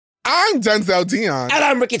I'm Denzel Dion. And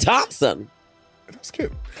I'm Ricky Thompson. That's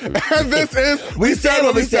cute. And this is We Said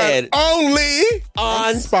What We Said. Only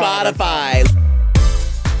On Spotify.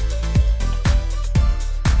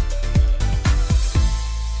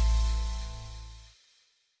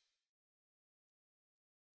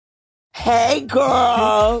 Hey,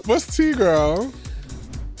 girl. What's tea, girl?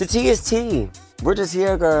 The tea is tea. We're just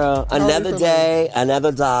here, girl. Another day,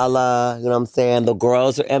 another dollar. You know what I'm saying? The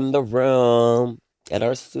girls are in the room at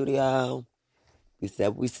our studio. We said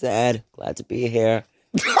what we said. Glad to be here.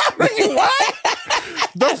 What?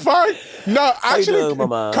 The fuck? No, actually, doing,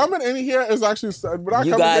 coming in here is actually...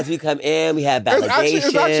 You guys, we come in, we have validation.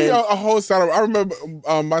 It's actually a whole setup. I remember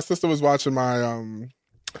my sister was watching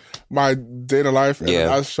my data life, and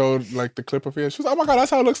I showed like the clip of it. She was like, "Oh my god, that's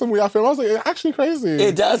how it looks when we out film." I was like, "It's actually crazy."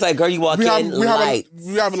 It does. Like, girl, you walk in, lights.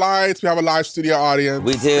 We have lights. We have a live studio audience.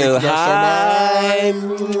 We do. Hi.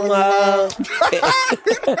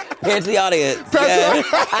 Here's the audience. Yeah.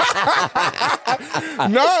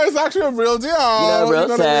 No, it's actually a real deal.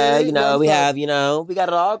 Real sad. We have, we got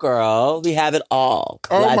it all, girl. We have it all.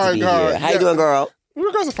 Oh my god. Here. How you doing, girl? The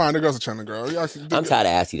girls are fine. The girls are chilling, girl. I'm tired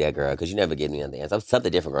of asking you that, girl, because you never give me an answer. I'm something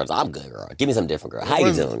different, girl. I'm good, girl. Give me something different, girl. How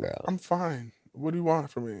you doing, girl? I'm fine. What do you want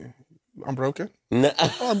from me? I'm broken? No.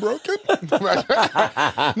 I'm broken?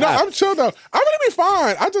 No, I'm chill, though. I'm going to be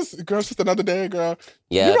fine. Girl, it's just another day, girl.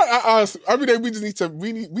 Yeah. Every day we just need to,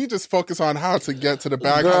 we just focus on how to get to the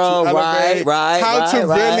bag, girl, how to elevate, how to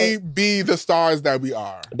really right. be the stars that we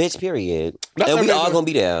are. Bitch, period. And we all going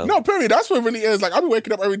to be there. No, period. That's what it really is. Like, I'll be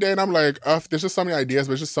waking up every day and I'm like, there's just so many ideas,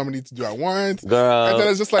 but it's just so many to do at once. Girl, and then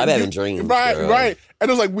it's just like, I'm having dreams, right, girl. Right.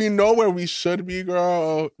 And it's like, we know where we should be,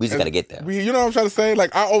 girl. We just got to get there. You know what I'm trying to say?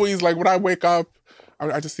 Like, I always, like, when I wake up,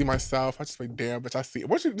 I just see myself. I just like, damn, bitch, I see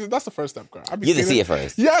it. That's the first step, girl. You can see it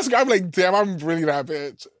first. Yes, girl. I'm like, damn, I'm really that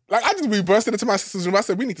bitch. Like, I just be bursting into my sister's room. I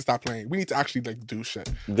said, we need to stop playing. We need to actually, like, do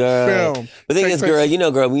shit. Girl. Film. The thing is,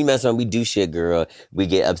 girl, girl, we mess around, we do shit, girl. We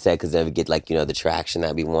get upset because then we get, like, the traction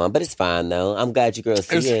that we want. But it's fine, though. I'm glad you girls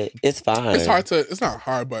see it. It's fine. It's not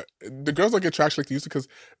hard, but the girls don't get traction like they used to because...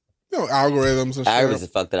 algorithms and shit. Algorithms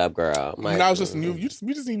fucked it up, girl. Now it's just new. We just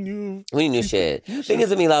need new. We need new shit. Thing is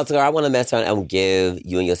with me, lots of girl, I want to mess around and give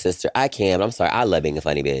you and your sister. I can, but I'm sorry. I love being a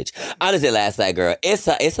funny bitch. I just did last night, girl. It's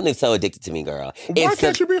something so addicted to me, girl. Why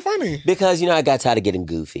can't you be funny? Because, I got tired of getting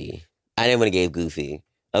goofy. I didn't want to get goofy.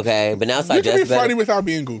 Okay, but now it's like you can be funny without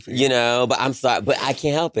being goofy. But I'm sorry, but I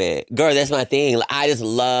can't help it. Girl, that's my thing. Like, I just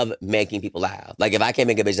love making people laugh. Like, if I can't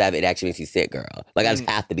make a bitch laugh, it actually makes you sick, girl. Like, I just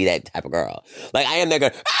have to be that type of girl. Like, I am that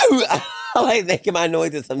girl. I like making my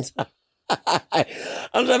noises sometimes.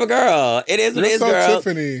 I'm the type of girl. It is what it is, girl.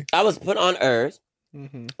 Tiffany. I was put on earth.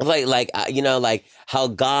 Mm-hmm. Like how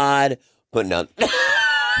God put no.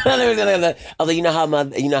 I was like,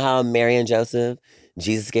 how Mary and Joseph,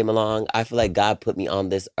 Jesus came along. I feel like God put me on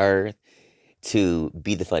this earth to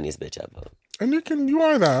be the funniest bitch ever. And you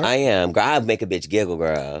are that. I am. Girl, I make a bitch giggle,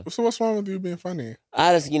 girl. So what's wrong with you being funny?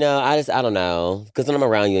 I don't know. Because when I'm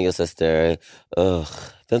around you and your sister,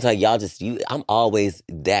 sometimes y'all I'm always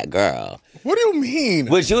that girl. What do you mean?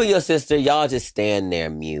 With you and your sister, y'all just stand there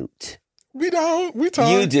mute. We don't. We talk.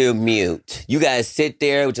 You do mute. You guys sit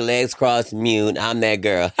there with your legs crossed mute. I'm that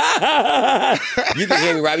girl. You can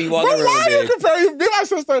hear me right when you walk in the room. Why are you comparing me and my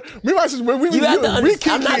sister?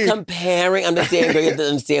 I'm not comparing. I'm just saying, girl, you have to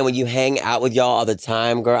understand when you hang out with y'all all the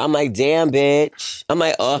time, girl. I'm like, damn, bitch. I'm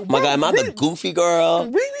like, oh my God, am I the goofy girl?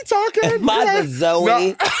 We be talking. Am I the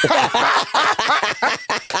Zoe?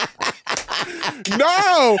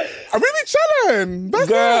 No, we be chilling. That's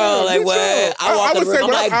girl, like what? I walk in the room,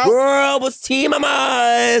 I'm like, girl, what's tea,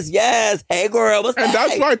 mamas? Yes. Hey, girl, what's that? And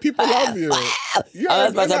that's why people love you. Yeah,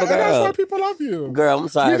 that's my type of girl. That's why people love you. Girl, I'm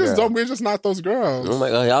sorry, we're just not those girls. Oh my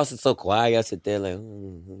God, y'all sit so quiet. Y'all sit there like,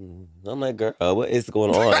 I'm like, girl, what is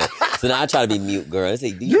going on? So now I try to be mute, girl. I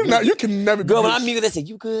say, you can never be girl, mute. when I'm mute, they say,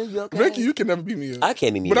 you good? You okay? Ricky, you can never be mute. I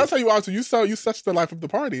can't be mute. But that's how you are too. You such the life of the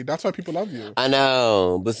party. That's why people love you. I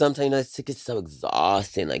know. But sometimes, it gets so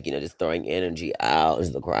exhausting. Like, just throwing energy out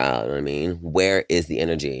into the crowd. You know what I mean? Where is the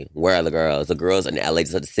energy? Where are the girls? The girls in LA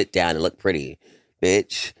just have to sit down and look pretty.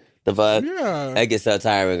 Bitch. The fuck? Yeah. I get so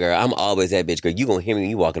tiring, girl. I'm always that bitch, girl. You gonna hear me when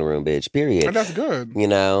you walk in the room, bitch. Period. And that's good.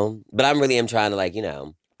 But I really am trying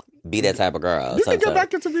to, be that type of girl. You can get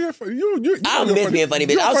back into being funny. I miss being funny,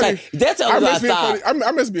 bitch. I was like, that's the only way I stopped.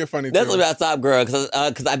 I miss being funny, too. That's the only way I stopped, girl, because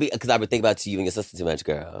I would think about you and your sister too much,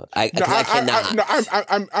 girl. I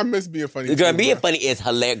cannot. I miss being funny, girl, too, being funny is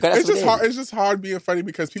hilarious. Girl, it's just hard being funny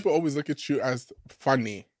because people always look at you as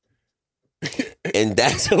funny. And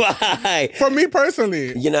that's why. For me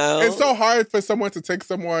personally. It's so hard for someone to take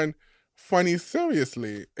someone funny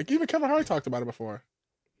seriously. Like, even Kevin Hart talked about it before.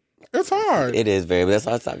 It's hard. It is very, but that's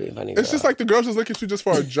why it's not being funny. It's just like the girls just look at you just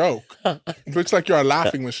for a joke. It's like you're a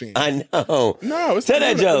laughing machine. I know. No, it's tell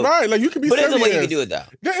that joke. Right, like you can be but serious. There's a way you can do it, though.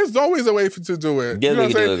 There is always a way to do it. Yeah, you know what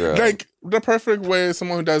I'm saying? Girl. Like, the perfect way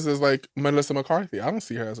someone who does is like Melissa McCarthy. I don't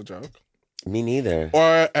see her as a joke. Me neither.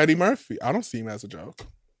 Or Eddie Murphy. I don't see him as a joke.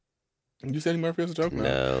 You see Eddie Murphy as a joke?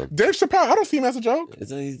 No. Dave Chappelle, I don't see him as a joke. Is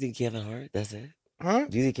that you think Kevin Hart? That's it? Huh?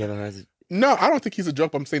 Do you think Kevin Hart's No, I don't think he's a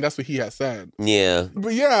joke, but I'm saying that's what he has said. Yeah.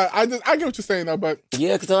 But yeah, I get what you're saying though, but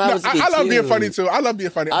yeah, because I love being funny too. I love being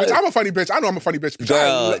funny. Bitch, I'm a funny bitch. I know I'm a funny bitch.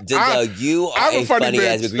 Girl, you are a funny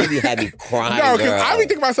ass bitch. You really had me crying. No, because I be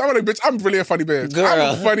thinking myself, I'm like, bitch, I'm really a funny bitch. Girl.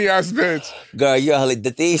 I'm a funny ass bitch. Girl, you're like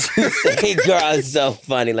the things you say, girl, is so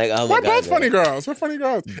funny. Like, oh my God. We're both funny girls. We're funny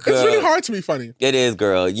girls. Girl, it's really hard to be funny. It is,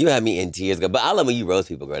 girl. You have me in tears, girl. But I love when you roast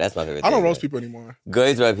people, girl. That's my favorite thing. I don't roast people anymore. Girl,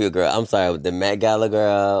 you roast people, girl. I'm sorry. The Met Gala,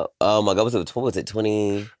 girl. Oh my God. What was it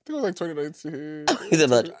 20? I think it was like 2019. He's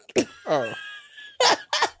about. Oh.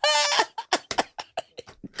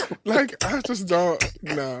 Like, I just don't.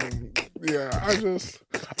 No. Yeah,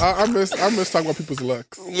 I miss talking about people's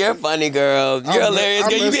looks. You're funny, girl. You're hilarious,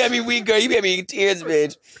 girl. You be having me weak, girl. You be having me in tears,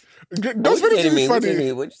 bitch. Those videos be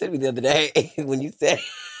funny. What you said to me the other day when you said,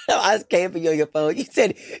 I came for you on your phone. You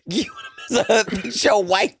said, you want to miss your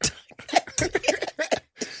white.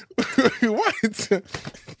 What?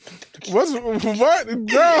 What?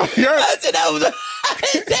 Girl, I said that was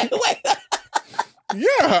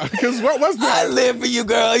yeah, because what was that? I live for you,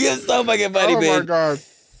 girl. You're so fucking funny, bitch. Oh my God.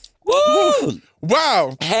 Woo!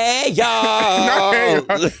 Wow. Hey, y'all. Hey, y'all.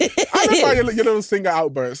 I love how your little singer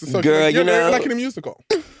outburst. So girl, you're know. like in a musical.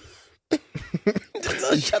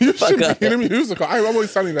 Shut the fuck up. In a musical. I'm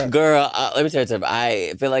always telling that. Girl, let me tell you something.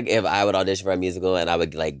 I feel like if I would audition for a musical and I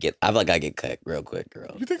would I feel like I get cut real quick,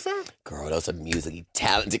 girl. You think so? Girl, those are musically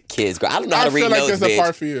talented kids, girl. I don't know how to read notes, bitch. I feel like there's a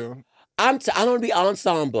part for you. I don't want to be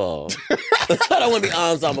ensemble. I don't want to be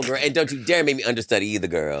ensemble, girl. And don't you dare make me understudy either,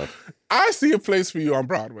 girl. I see a place for you on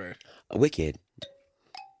Broadway. Wicked.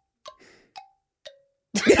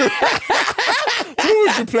 Who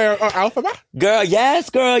would you play on Alphabet? Girl, yes,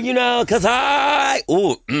 girl, you know, because sorry.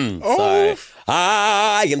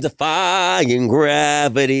 I am defying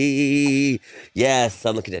gravity. Yes,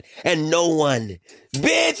 I'm looking at it. And no one.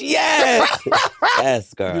 Bitch, yes.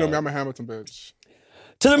 Yes, girl. You know me, I'm a Hamilton bitch.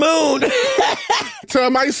 To the moon. To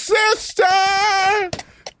my sister.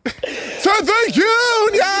 To the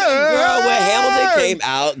union. Girl, when Hamilton came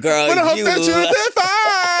out, girl, for the hope that you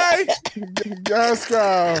defy. Yes,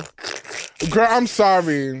 girl. Girl, I'm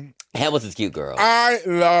sorry. Hamilton's cute, girl. I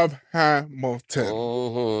love Hamilton.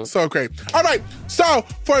 Mm-hmm. So great. All right. So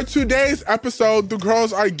for today's episode, the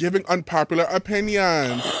girls are giving unpopular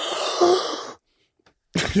opinions.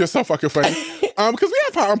 You're so fucking funny. Because we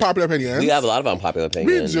have unpopular opinions. We have a lot of unpopular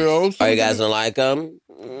opinions. We do. Are you guys don't like them?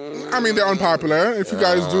 I mean, they're unpopular. If you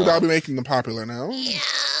guys do, I'll be making them popular now.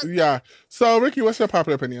 Yeah. So, Ricky, what's your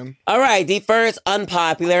popular opinion? All right. The first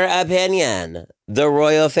unpopular opinion. The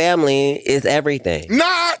royal family is everything.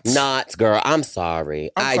 Not, girl. I'm sorry.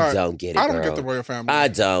 I don't get it, girl. I don't get the royal family. I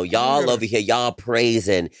don't. Y'all over here, y'all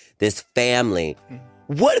praising this family.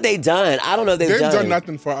 What have they done? I don't know if they've done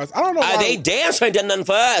nothing for us. I don't know why. They damn sure done nothing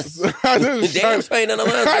for us. Damn sure ain't done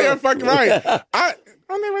nothing for us. You're fucking right.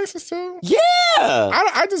 Aren't they racist too? Yeah.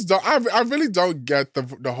 I just don't. I really don't get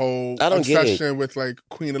the whole obsession with like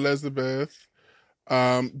Queen Elizabeth,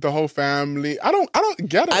 the whole family. I don't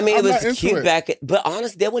get it. I mean, it was cute but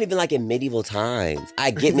honestly, they weren't even like in medieval times.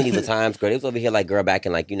 I get medieval times, girl. They was over here like, girl, back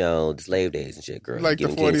in like, the slave days and shit, girl. Like the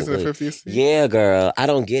 40s and the 50s? Yeah, girl. I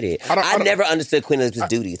don't get it. I never understood Queen Elizabeth's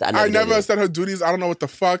duties. I never understood her duties. I don't know what the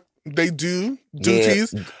fuck they do.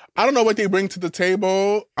 Duties. Yeah. I don't know what they bring to the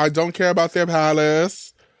table. I don't care about their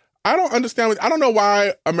palace. I don't understand. I don't know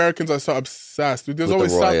why Americans are so obsessed. There's with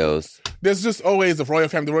always the royals. There's just always the royal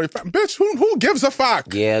family. Bitch, who gives a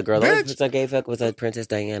fuck? Yeah, girl. The only person I gave a fuck was Princess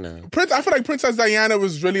Diana. I feel like Princess Diana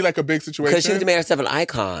was really like a big situation. Because she was made herself an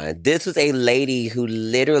icon. This was a lady who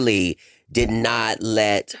literally did not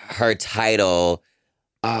let her title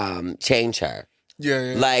change her.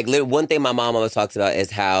 Yeah. Like, one thing my mom always talks about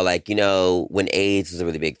is how, like, when AIDS was a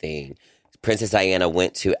really big thing, Princess Diana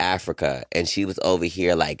went to Africa and she was over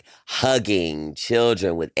here, like, hugging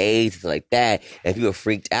children with AIDS and like that, and people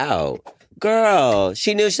freaked out. Girl,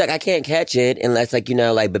 she knew, she's like, I can't catch it unless, like,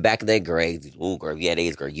 but back in the day, girl, if you had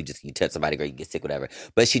AIDS, girl, you touch somebody, girl, you get sick, whatever.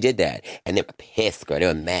 But she did that, and they were pissed, girl, they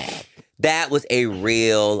were mad. That was a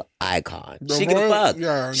real icon. She gave a fuck.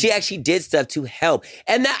 Yeah. She actually did stuff to help.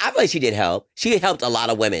 And I feel like she did help. She helped a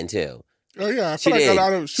lot of women, too. Oh yeah, I She feel like did. a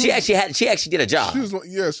lot of She actually did a job. She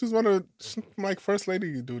was one of like first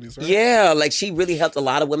lady duties, right? Yeah, like she really helped a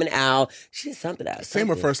lot of women out. She did something else. Same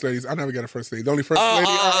with first ladies. I never get a first lady. The only first lady,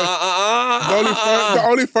 the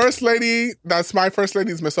only first lady that's my first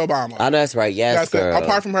lady is Miss Obama. I know that's right. Yes, that's girl. it.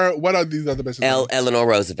 Apart from her, what are these other bitches? Eleanor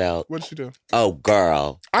Roosevelt. What did she do? Oh,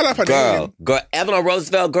 girl. I love her name. Girl, Eleanor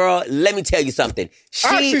Roosevelt, girl, let me tell you something.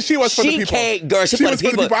 Actually, she was for the people. She was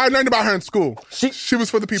for the people. I learned about her in school. She was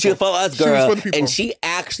for the people. She was for us, girl. She was for the people. And she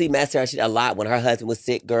actually messed her a lot when her husband was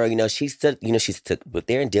sick, girl. You know, she stood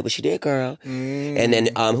there and did what she did, girl. And then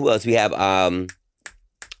who else? We have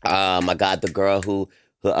my God, the girl who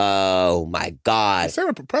oh my God.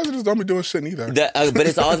 Same presidents don't be doing shit neither. But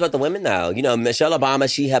it's always about the women now. You know, Michelle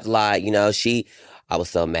Obama, she helped a lot. You know, I was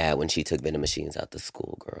so mad when she took vending machines out the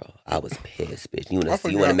school, girl. I was pissed, bitch. You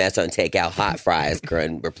want to mess her and take out hot fries, girl,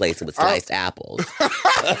 and replace them with sliced apples.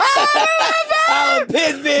 I was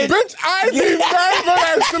pissed, bitch. Bitch, I remember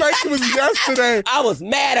that shit like it was yesterday. I was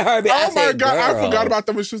mad at her, bitch. Oh my God, I forgot about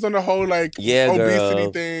that when she was on the whole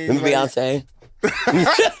obesity thing. Remember Beyonce?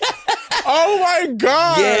 Oh my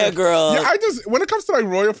God. Yeah, girl. Yeah, when it comes to like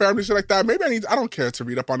royal family shit like that, maybe I don't care to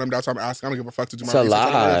read up on them. That's why I'm asking. I don't give a fuck to do my research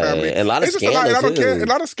on the royal family. And a lot of scandal, I don't care. A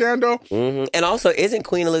lot of scandal. Mm-hmm. And also, isn't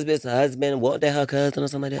Queen Elizabeth's husband, wasn't that her cousin or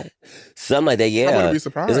something like that? Something like that, yeah. I wouldn't be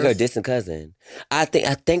surprised. It's like her distant cousin. I think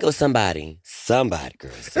it was somebody. Somebody,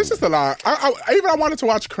 girl. Somebody. It's just a lot. I wanted to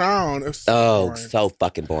watch Crown. It's so boring. So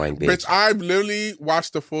fucking boring, bitch. Bitch, I literally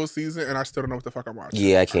watched the full season and I still don't know what the fuck I'm watching.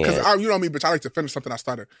 Yeah, I can't. Because you know me, bitch, I like to finish something I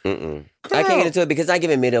started. I can't get into it because I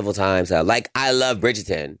give it medieval times. Like, I love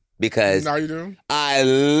Bridgerton because... Now you do?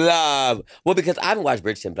 Because I haven't watched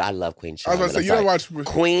Bridgerton, but I love Queen Charlotte. I was about to say, you don't watch...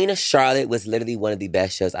 Queen Charlotte was literally one of the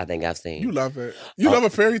best shows I think I've seen. You love it. You love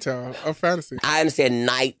a fairy tale, a fantasy. I understand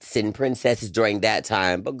knights and princesses during that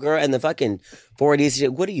time, but girl, in the fucking 40s,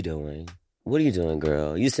 shit, what are you doing? What are you doing,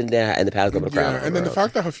 girl? You sitting there in the palace of the crown. Yeah, and then the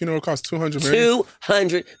fact that her funeral cost $200 million.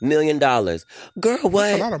 $200 million. Girl, what?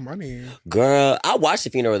 That's a lot of money. Girl, I watched the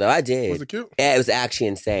funeral, though. I did. Was it cute? Yeah, it was actually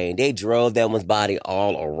insane. They drove that one's body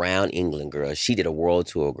all around England, girl. She did a world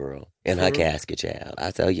tour, girl, in her casket, child. I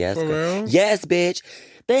said, yes, For girl. real? Yes, bitch.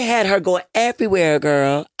 They had her go everywhere,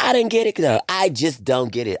 girl. I didn't get it, though. I just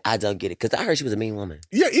don't get it. I don't get it. Because I heard she was a mean woman.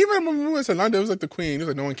 Yeah, even when we went to London, it was like the queen. It was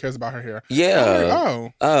like no one cares about her hair. Yeah.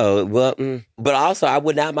 Like, oh, well, but also I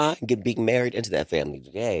would not mind being married into that family.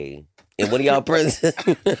 Yay. And one of y'all princess.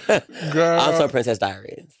 Girl. Also Princess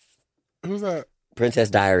Diaries. Who's that? Princess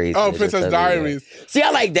Diaries. Oh, Princess Diaries. See,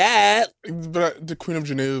 I like that. But the Queen of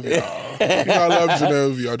Genovia. I love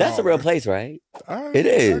Genovia. That's a real place, right? It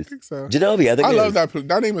is. I think so. Genovia. I love that.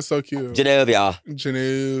 That name is so cute. Genovia.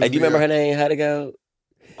 Genovia. Hey, do you remember her name? How'd it go?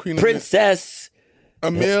 Princess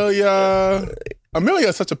Amelia. Amelia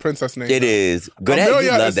is such a princess name. It is. Good.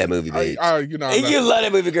 You love that movie, bitch. You know. You love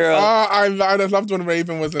that movie, girl. I loved when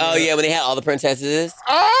Raven was in it. Oh, yeah, when they had all the princesses.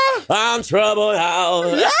 I'm troubled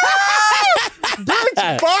now.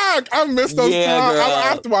 Bitch, fuck! I missed those times. I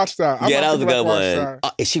have to watch that. That was a good one.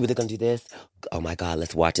 Is she really gonna do this? Oh my God,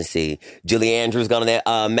 let's watch and see. Julie Andrews going on there,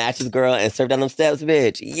 matches girl and serve down them steps,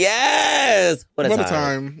 bitch. Yes! What a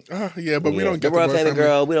time. Yeah, but we don't get the royal family,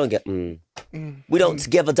 girl. We don't get. We don't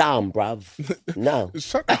give a damn, bruv. No.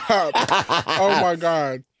 Shut up. Oh my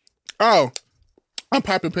God. Oh,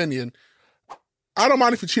 unpopular opinion. I don't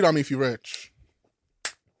mind if you cheat on me if you're rich.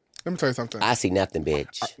 Let me tell you something. I see nothing,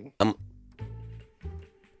 bitch.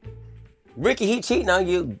 Ricky, he cheating on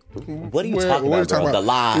you. What are you talking about, bro? The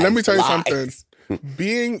lies. Let me tell you something.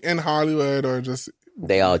 Being in Hollywood or just...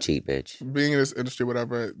 They all cheat, bitch. Being in this industry,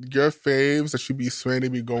 whatever, your faves that you be swaying, they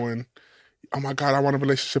be going, oh my God, I want a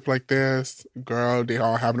relationship like this. Girl, they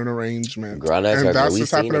all having an arrangement. Girl, that's the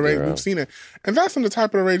type of arrangement. We've seen it. And that's the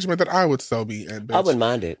type of arrangement that I would so be in, bitch. I wouldn't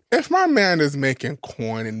mind it. If my man is making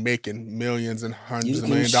coin and making millions and hundreds of $1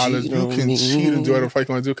 million, you can cheat and do whatever the fuck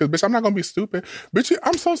you want to do. Because, bitch, I'm not going to be stupid. Bitch,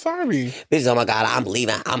 I'm so sorry. Bitch, oh my God, I'm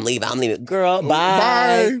leaving. Girl,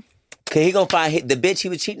 bye. Cause he gonna find the bitch he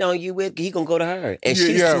was cheating on you with. He gonna go to her, and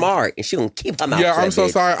she's smart, and she gonna keep him out. Yeah, I'm so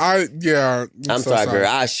sorry. I'm sorry, girl.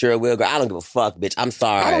 I sure will, girl. I don't give a fuck, bitch. I'm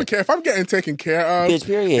sorry. I don't care if I'm getting taken care of, bitch.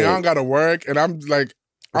 Period. And I don't gotta work, and I'm like,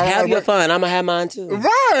 have your fun. I'm gonna have mine too.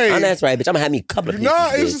 Right? Oh, that's right, bitch. I'm gonna have me a couple of pieces. No,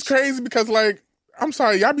 it's just crazy because like. I'm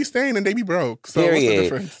sorry, y'all be staying and they be broke. So period. What's the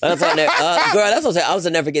difference? Girl, that's what I'm saying. I was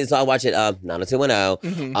never forgetting. So I watch it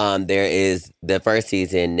 90210. There is the first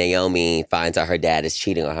season, Naomi finds out her dad is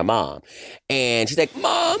cheating on her mom. And she's like,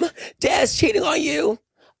 Mom, Dad's cheating on you.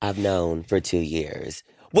 I've known for 2 years.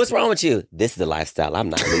 What's wrong with you? This is the lifestyle I'm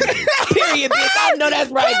not leaving. Period, bitch. I know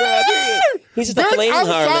that's right, girl. Period. He's just bitch, a fling, I'm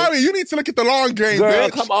Harley. sorry. You need to look at the long game, Girl,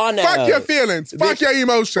 bitch. come on now. Fuck your feelings. Fuck your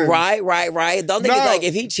emotions. Right. Don't think it's like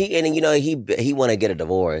if he cheating and, he want to get a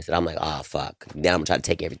divorce, and I'm like, oh, fuck. Then I'm going to try to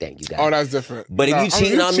take everything you got. Oh, that's different. But if you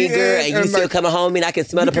cheating on me, girl, and you still coming home and I can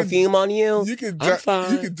smell the perfume on you, I'm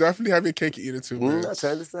fine. You can definitely have your cake and eat it too, bitch.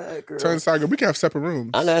 Turn aside, girl. Turn aside, girl. We can have separate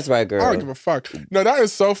rooms. I know that's right, girl. I don't give a fuck. No, that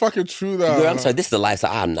is so fucking true, though. Girl, I'm sorry. This is a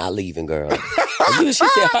lifestyle. I'm not leaving, girl. She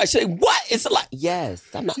said, what? It's a life. Yes,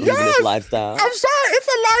 I'm not leaving this lifestyle. I'm sorry. It's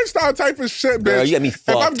a lifestyle type of shit, bitch. Girl, you got me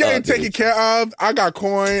fucked if I'm getting up, taken care of, I got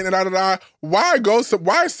coin and da. Why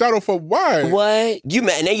settle for what? What? You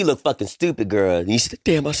mad? Now you look fucking stupid, girl. And you said,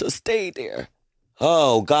 damn, I should have stayed there.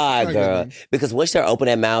 Oh, God, girl. Because once they're open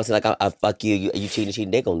their mouths and like, I fuck you, you cheating,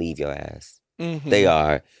 they're going to leave your ass. Mm-hmm. They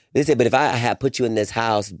are. They say, but if I had put you in this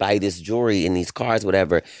house, buy this jewelry and these cars,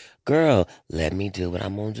 whatever, girl, let me do what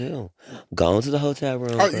I'm going to do. Go into the hotel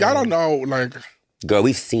room. Oh, y'all don't know, like... Girl,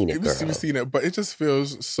 we've seen it, girl. We've seen it, but it just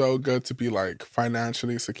feels so good to be, like,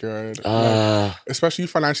 financially secured. Especially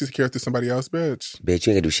financially secured to somebody else, bitch. Bitch,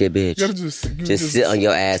 you ain't gonna do shit, bitch. You gotta just sit on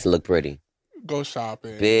your ass and look pretty. Go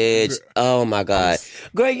shopping. Bitch, oh my God.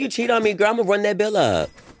 Girl, you cheat on me, girl, I'm gonna run that bill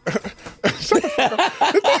up. The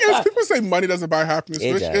thing is, people say money doesn't buy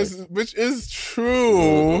happiness, which is true.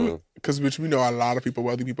 Mm-hmm. Because we know a lot of people,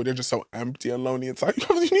 wealthy people, they're just so empty and lonely inside.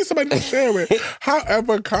 You need somebody to share with.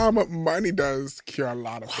 However, money does cure a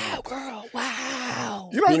lot of things. Wow, girl, wow.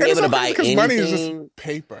 You know, being able to buy because anything. Money is just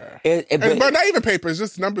paper. But not even paper, it's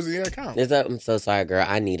just numbers in your account. I'm so sorry, girl.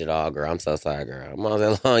 I need it all, girl. I'm so sorry, girl. I'm all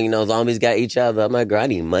that long, as long as we got each other. I'm like, girl, I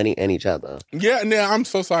need money and each other. Yeah, I'm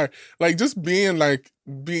so sorry. Like, just being, like,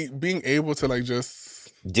 being able to, like, just...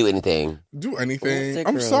 Do anything.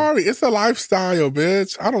 I'm sorry. It's a lifestyle,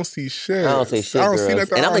 bitch. I don't see shit. I don't see shit, girl. See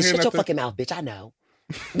nothing. And I'm like, shut your fucking mouth, bitch. I know.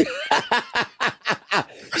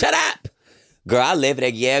 Shut up. Girl, I live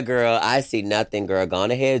it. Yeah, girl. I see nothing, girl. Go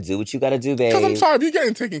on ahead. Do what you got to do, babe. Because I'm sorry. If you're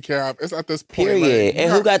getting taken care of, it's at this point. Period. Like,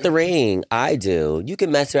 and who got the ring? I do. You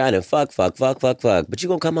can mess around and fuck. But you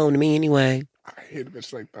going to come home to me anyway. I hate a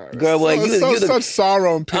bitch like that. Girl, well, you such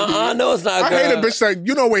sorrow and pity. No, it's not, girl. I hate a bitch like,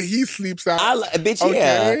 you know where he sleeps at. Bitch,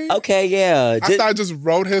 okay? Yeah. Okay, yeah. I thought I just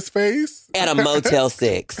wrote his face. At a Motel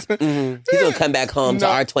 6. Mm-hmm. He's going to come back home to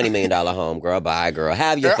our $20 million home, girl. Bye, girl.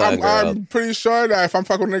 Have your fun, girl. I'm pretty sure that if I'm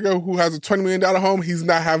fucking with a nigga who has a $20 million home, he's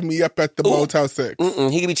not having me up at the Motel 6.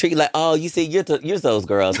 He can be treated like, oh, you see, you're those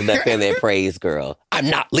girls from that family that praise, girl. I'm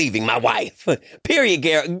not leaving my wife. Period,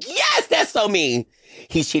 girl. Yes, that's so mean.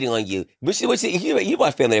 He's cheating on you. But you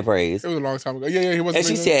watch Family and Praise. It was a long time ago. Yeah, he wasn't.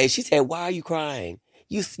 And she said, why are you crying?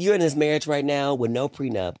 You're in this marriage right now with no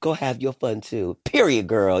prenup. Go have your fun too. Period,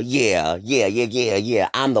 girl. Yeah.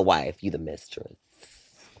 I'm the wife. You the mistress.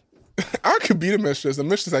 I could be the mistress. The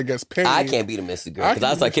mistress, I guess, pay me. I can't be the mistress, girl. Because I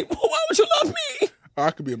was like, why would you love me?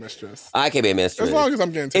 I could be a mistress. I can be a mistress. As long as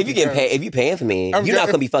I'm getting taken care of. If you're paying for me, you're not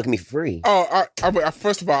going to be fucking me for free.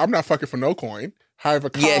 First of all, I'm not fucking for no coin. However,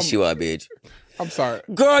 yes, you are, bitch. I'm sorry.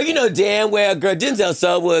 Girl, you know damn well, girl, Denzel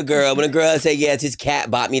Sowood, girl, when a girl say, yes, his cat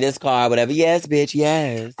bought me this car, whatever. Yes, bitch,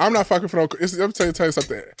 yes. I'm not fucking for no... Let me tell you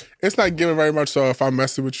something. It's not giving very much, so if I'm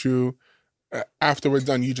messing with you, after we're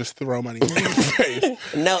done, you just throw money in my face.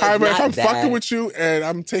 No, it's however, not if I'm that. fucking with you and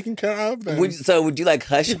I'm taken care of, then... Would you like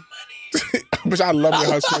hush money? Bitch, I love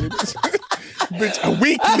your hush money, bitch. Bitch,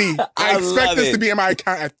 weekly. I expect this to be in my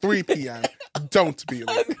account at 3 p.m. Don't be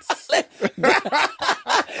late.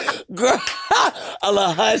 Girl, I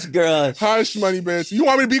love hush, girl. Hush money, bitch. You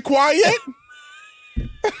want me to be quiet?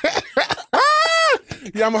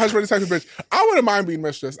 Yeah, I'm a hush money type of bitch. I wouldn't mind being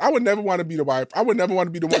mistress. I would never want to be the wife. I would never want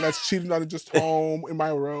to be the one that's cheating on it, just home in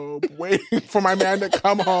my robe, waiting for my man to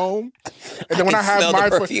come home. And then when I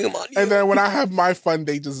have my fun,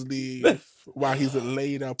 they just leave while he's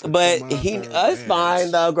laid up. But it's fine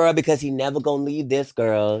though, girl, because he never gonna leave this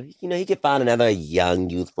girl. You know, he can find another young,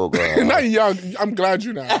 youthful girl. Not young. I'm glad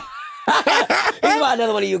you know. He can find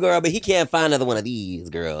another one of you, girl, but he can't find another one of these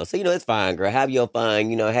girls. So, it's fine, girl. Have your fun.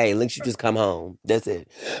 Hey, at least you just come home. That's it.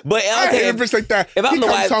 But I hate a bitch like that. If he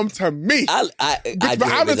comes home to me. I'm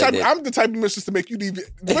the type of mistress to make you leave,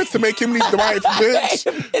 to make him leave the wife, bitch.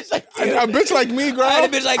 A bitch like me, girl.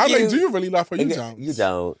 I'm like, do you really love her? You don't. You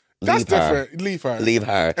don't. That's different. Leave her. Leave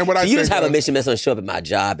her. And you just have a mission that's gonna show up at my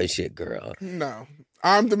job and shit, girl. No.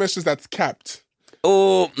 I'm the mistress that's kept.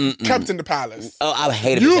 Oh, kept in the palace. Oh, I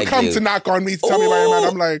hate it. You come to knock on me to tell me about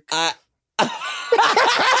your man. I'm like,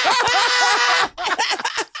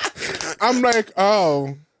 I'm like,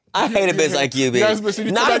 oh. I hate a bitch like you, bitch. Yes,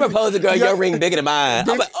 bitch. Not a proposal, girl. Your ring bigger than mine.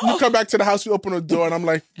 Bitch, you come back to the house, you open the door, and I'm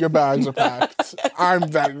like, your bags are packed. I'm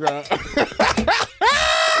that girl.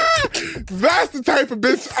 That's the type of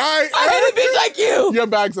bitch I need a bitch like you. Your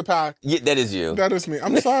bags are packed. Yeah, that is you. That is me.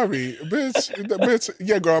 I'm sorry, bitch.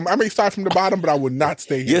 Yeah, girl. I may start from the bottom, but I would not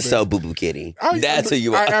stay here. You're bitch. so boo boo kitty. That's who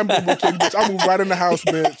you are. I am boo boo kitty, bitch. I move right in the house,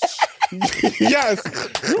 bitch. Yes,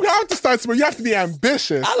 you have to start somewhere. You have to be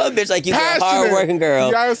ambitious. I love a bitch like you, a hard-working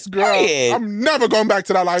girl. Yes, girl. Period. I'm never going back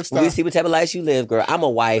to that lifestyle. We see what type of life you live, girl. I'm a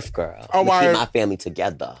wife, girl. I keep my family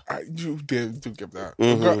together. You do give that.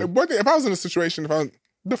 Girl, if I was in a situation,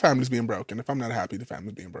 the family's being broken. If I'm not happy, the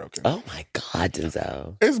family's being broken. Oh my God,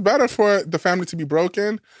 Denzel. It's better for the family to be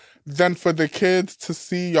broken than for the kids to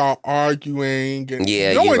see y'all arguing. And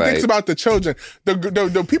no one thinks about the children.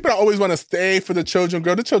 The people that always want to stay for the children,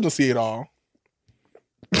 girl, the children see it all.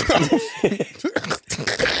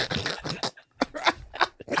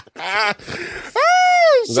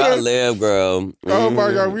 I live, girl. Oh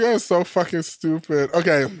my God, we are so fucking stupid.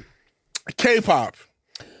 Okay, K-pop.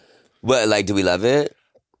 What, like, do we love it?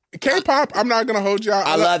 K-pop, I'm not gonna hold y'all.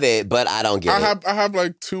 I love it, but I don't get it. I have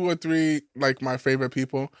like 2 or 3 like my favorite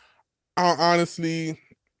people. Honestly,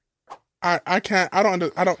 I can't. I don't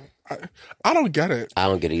get it. I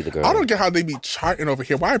don't get it either, girl. I don't get how they be charting over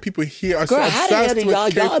here. Why are people here girl, so how the hell do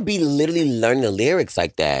with y'all be literally learning the lyrics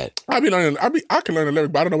like that? I can learn the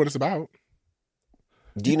lyrics, but I don't know what it's about.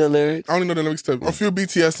 Do you know lyrics? I only know the lyrics to a few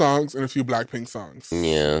BTS songs and a few Blackpink songs.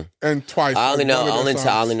 Yeah. And twice. I only know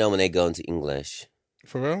when they go into English.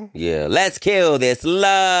 For real? Yeah. Let's kill this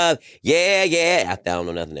love. Yeah, yeah. I don't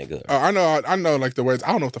know nothing that good. I know like the words.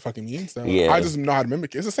 I don't know what the fuck it means though. Yeah. I just know how to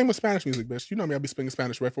mimic it. It's the same with Spanish music, bitch. You know me, I be speaking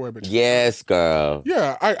Spanish word for word, bitch. Yes, girl.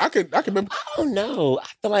 Yeah, I could mimic. I don't know. I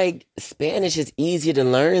feel like Spanish is easier to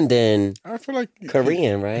learn than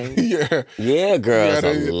Korean, right? Yeah. Yeah, girl. It's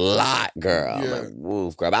a lot, girl. Yeah. Like,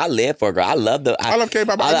 woof, girl. I live for it, girl. I love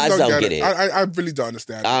K-pop. I just don't get it. I really don't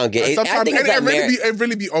understand. I don't get it. Sometimes it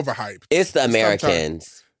really be overhyped. It's the Americans.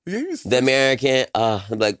 The American,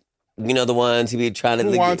 like, you know, the ones who be trying to...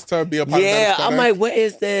 Who wants to be a part of that? Yeah, I'm like, what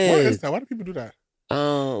is this? What is that? Why do people do that?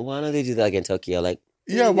 Why don't they do that like in Tokyo? Like,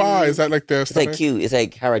 yeah, why? Is that like their It's like cute. It's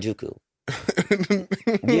like Harajuku.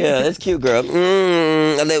 Yeah, that's cute, girl.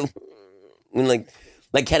 Like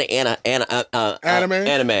kind of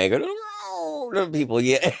anime. Girl. People,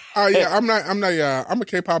 yeah. I'm a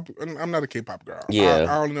K-pop. I'm not a K-pop girl. Yeah,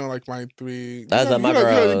 I only know like my 3. That's my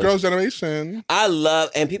girls. Girls' Generation. I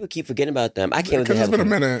love, and people keep forgetting about them. I can't. Because it's been a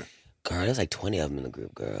minute. Girl, there's like 20 of them in the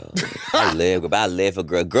group, girl. I live for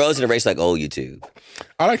girl. Girls' Generation like old YouTube.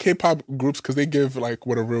 I like K-pop groups because they give like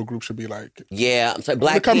what a real group should be like. Yeah, I'm sorry,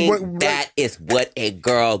 Blackpink. That is what a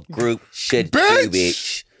girl group should do,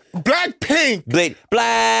 bitch. Blackpink.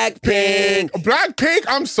 Blackpink.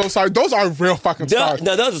 I'm so sorry. Those are real fucking stars.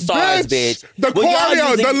 No, those are stars, bitch. The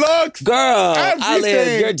choreo, the looks. Girl,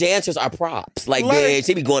 everything. Your dancers are props. Like bitch,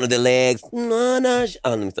 they be going to the legs.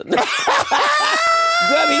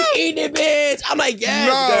 Girl, be eating it, bitch. I'm like, yes,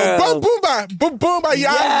 girl. Boomba, yeah. Boomba,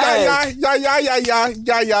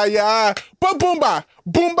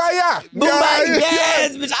 yeah.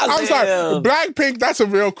 Yes, bitch. I'm sorry. Blackpink, that's a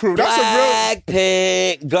real crew.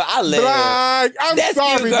 Blackpink, girl, I live. I'm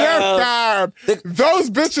sorry, they're fab. Those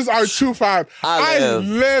bitches are too fab. I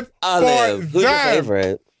live for them. Who's your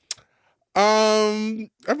favorite?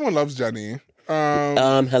 Everyone loves Jenny.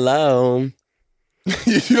 Hello.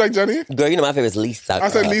 You like Jenny? Girl, you know my favorite is Lisa. Girl. I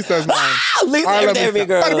said Lisa's mine. Lisa, I love Lisa.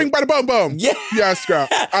 Girl. Bada bing, bada boom, boom. Yeah. Yes, girl.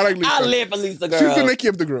 I like Lisa. I live for Lisa, girl. She's the Nicki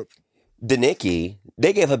of the group. The Nicki?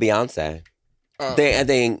 They gave her Beyonce. I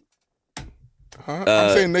think...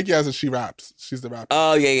 I'm saying Nicki as she raps. She's the rapper.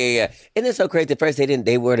 Oh, yeah. And it's so crazy. At first,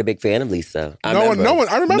 they weren't a big fan of Lisa. No one.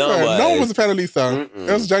 I remember. No one was a fan of Lisa. Mm-mm.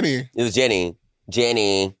 It was Jenny.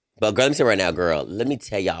 Jenny. But girl, let me say right now, girl. Let me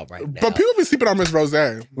tell y'all right now. But people be sleeping on Miss Rose.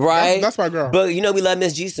 Right? That's my girl. But you know we love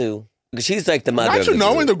Miss Jisoo. She's like the mother of the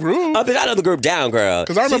group. In the group? Oh, but I know the group down, girl.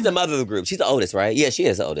 She's the mother of the group. She's the oldest, right? Yeah, she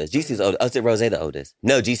is the oldest. Jisoo's the oldest. Oh, is Rose the oldest?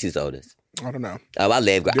 No, Jisoo's the oldest. I don't know. Oh, I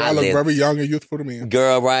live, girl. They look very young and youthful to me.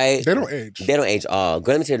 Girl, right? They don't age. They don't age all.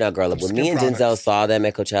 Girl, let me tell you now, girl. When me and Denzel saw them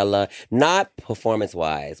at Coachella, not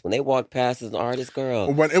performance-wise, when they walked past as an artist,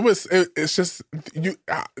 girl. When it's just, you...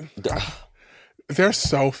 They're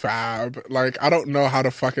so fab. Like, I don't know how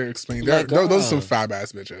to fucking explain. Those are some fab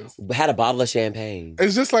ass bitches. Had a bottle of champagne.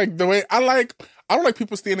 It's just like the way I don't like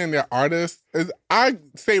people standing their artists. I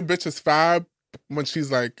say bitch is fab when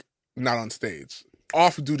she's like not on stage.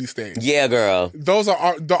 Off-duty stage. Yeah, girl. Those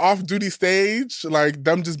are the off-duty stage, like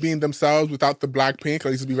them just being themselves without the Blackpink,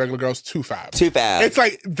 or used to be regular girls, too fab. It's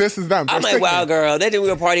like, this is them. I'm like, wow, girl. They did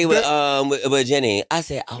a party with Jenny. I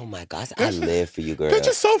said, oh my God. I live for you, girl. They're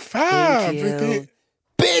just so fab.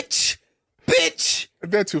 Bitch.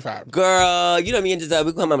 They're too fat. Girl, you know me and Giselle,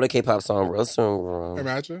 we come up with a K-pop song real soon, girl.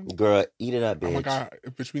 Imagine. Girl, eat it up, bitch. Oh my God,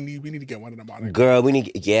 bitch, we need to get one of them on it. Girl, we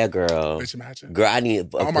need, yeah, girl. Bitch, imagine. Girl, I need.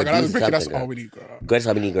 Oh my God, that's all we need, girl. Girl, that's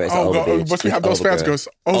all we need, girl. It's oh, over, girl, bitch. But we have those fans, girls.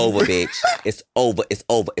 Over, bitch. It's over. It's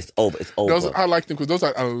over. It's over. It's over. Those, I like them because those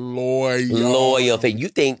are loyal. Loyal fan. You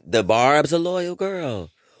think the Barb's a loyal girl?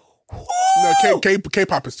 No,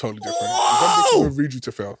 K-pop is totally different. Some bitches will read you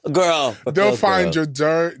to Phil. Girl. They'll find your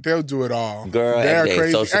dirt. They'll do it all. Girl, they're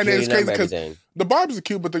crazy. Social And it's crazy because the Barbs are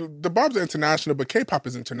cute, but the Barbs are international, but K-pop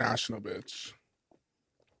is international, bitch.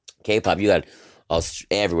 K-pop, you got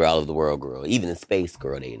everywhere, all over the world, girl. Even in space,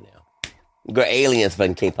 girl, they in now. Girl, aliens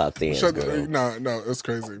fucking K-pop fans, girl. No, it's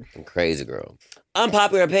crazy. Crazy, girl.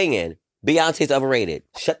 Unpopular opinion. Beyonce's overrated.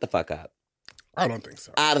 Shut the fuck up. I don't think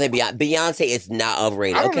so. I don't think Beyonce is not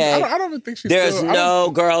overrated, okay? I don't even think she's There's no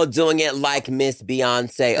girl doing it like Miss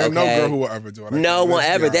Beyonce, okay? No girl who will ever do it. No one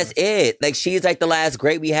ever. That's it. Like, she's like the last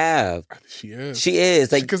great we have. She is. She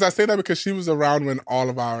is. Like, because I say that because she was around when all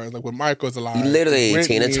of ours, like when Michael's alive. Literally,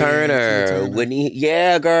 Whitney, Tina Turner, Whitney.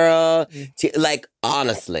 Yeah, girl. Like,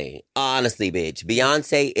 honestly, bitch.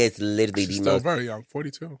 Beyonce is literally She's the still most... very young,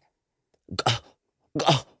 42.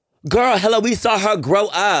 Girl, hello, we saw her grow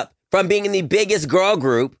up. From being in the biggest girl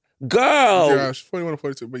group. Girl. Yeah, she's 41 or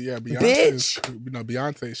 42. But yeah,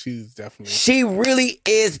 Beyonce, she's definitely... She really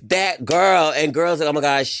is that girl. And girls like, oh my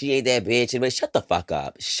gosh, she ain't that bitch. And shut the fuck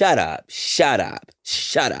up. Shut up.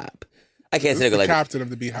 I can't say that girl like... captain of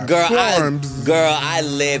the Beehive. Girl, I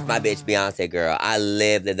live my bitch Beyonce, girl. I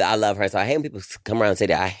love her. So I hate when people come around and say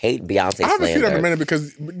that. I hate Beyonce I haven't seen that in slander. a minute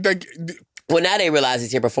because... Well, now they realize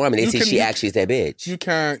it's here performing. They see she actually is that bitch.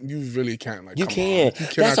 You really can't. Like, you can't.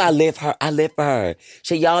 That's why I live for her.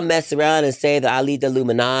 Should y'all mess around and say that I lead the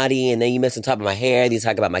Illuminati and then you mess on top of my hair, you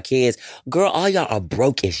talk about my kids. Girl, all y'all are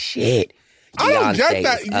broke as shit. I don't get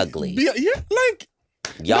that. Is ugly.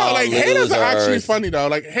 Y'all haters are actually funny though.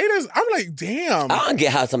 Like haters, I'm like, damn. I don't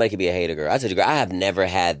get how somebody can be a hater, girl. I told you, girl, I have never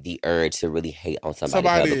had the urge to really hate on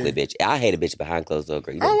somebody publicly, bitch. I hate a bitch behind closed doors,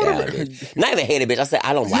 girl. You know, bitch. Not even hate a bitch. I said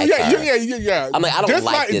I don't like her. Yeah. I'm like, I don't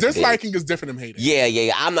like this disliking bitch. is different than hating.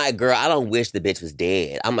 Yeah. I'm like, girl, I don't wish the bitch was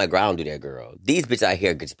dead. I'm like, girl, I don't do that, girl. These bitches out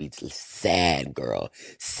here could just be sad, girl.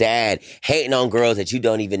 Sad. Hating on girls that you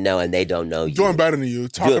don't even know and they don't know you. Doing better than you.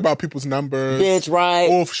 Talking about people's numbers. Bitch, right?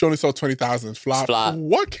 Oh, she only sold 20,000. Flop.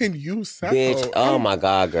 What can you say? Bitch, oh my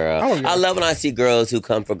God, girl. I love when I see girls who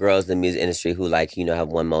come for girls in the music industry who, like, you know, have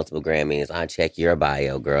won multiple Grammys. I check your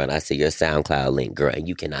bio, girl, and I see your SoundCloud link, girl, and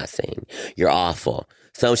you cannot sing. You're awful.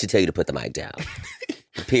 Someone should tell you to put the mic down.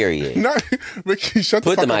 Period. Ricky, shut the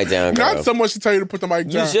fuck up. Put the mic down, girl. Not someone should tell you to put the mic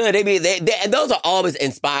down. You should. And those are always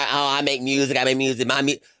inspired. Oh, I make music.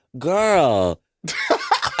 Girl.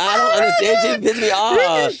 I don't understand. You piss me off.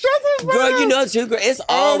 Ricky, girl, you know too, girl. It's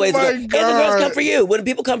always good. And the girls come for you. When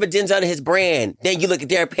people come for Denzel and his brand, then you look at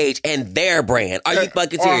their page and their brand. Are you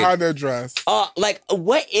fucking serious? Or how they're dressed. Like,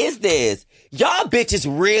 what is this? Y'all bitches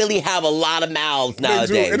really have a lot of mouths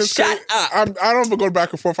nowadays. Shut up. I don't even go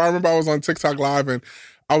back and forth. I remember I was on TikTok Live and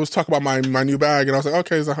I was talking about my new bag and I was like,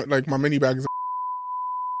 okay, so like my mini bag is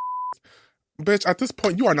bitch, at this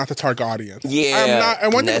point, you are not the target audience. Yeah. I'm not.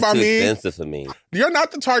 And one thing about me, expensive for me. You're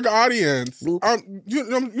not the target audience. You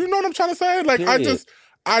know what I'm trying to say? Like,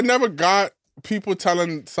 I never got people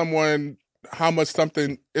telling someone how much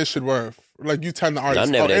something it should worth. Like, you tell the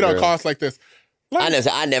artist, it'll cost like this. Like,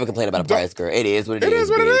 I never complain about a price, girl. It is what it is. It is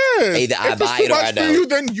what it is. Either I buy it or I don't. If it's too much for you,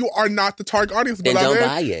 then you are not the target audience. Then don't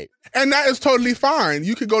buy it. And that is totally fine.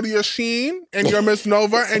 You could go to your Shein and your Miss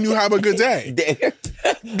Nova and you have a good day.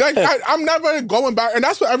 Like, I'm never going back. And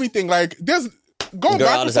that's what everything, like, there's going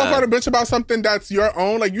back and forth on a bitch about something that's your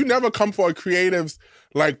own. Like, you never come for a creative's,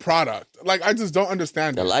 like, product. Like, I just don't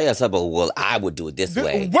understand it. Well, I would do it this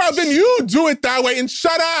way. Well, then you do it that way and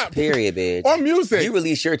shut up. Period, bitch. Or music. You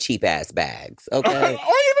release your cheap-ass bags, okay? Or even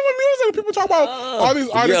with music. People talk about all these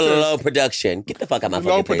artists. You're low production. Get the fuck out of my fucking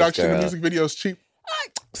face, low production, girl. The music videos cheap.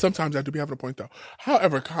 Sometimes I do be having a point, though.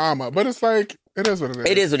 However, but it's like, it is what it is.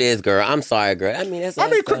 It is what it is, girl. I'm sorry, girl. I mean, that's yeah,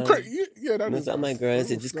 that is. I'm like, girl, it's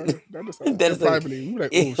just... That is privately.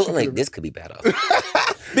 Like, this could be better.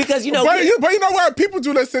 Because, you know... But you know what? People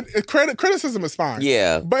do listen. Criticism is fine.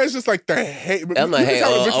 Yeah. But it's just like the hate. I'm like, hey, I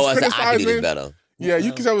can do this better. Yeah,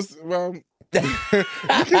 you can tell, you can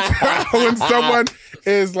tell when someone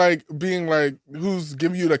is like being like, who's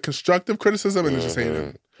giving you like constructive criticism and it's just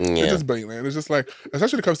hating. Yeah. It's just blatant. It's just like,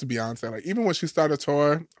 especially when it comes to Beyonce. Like, even when she started a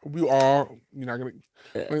tour, we all, you're not gonna,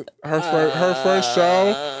 her first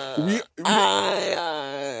show,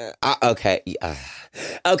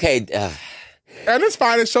 okay. And it's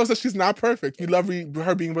fine. It shows that she's not perfect. You love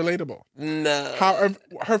her being relatable. No. However,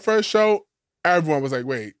 her first show, everyone was like,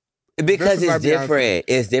 wait. Because it's different.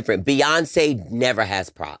 It's different. Beyonce never has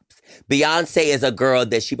props. Beyonce is a girl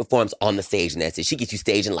that she performs on the stage, and that's it. She gets you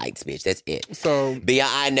stage and lights, bitch. That's it. So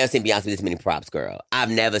I've never seen Beyonce with this many props, girl. I've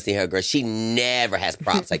never seen her, girl. She never has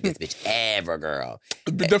props like this, bitch. Ever, girl.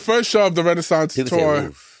 The first show of the Renaissance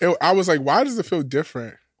tour, I was like, why does it feel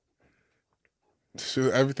different?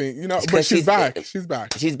 Everything, you know, but she's back. She's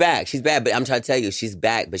back. She's back. She's back. But I'm trying to tell you, she's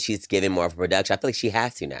back, but she's giving more of a production. I feel like she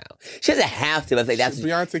has to now. She doesn't have to. But I think that's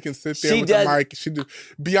Beyonce can sit there with the mic.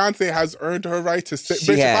 Beyonce has earned her right to sit.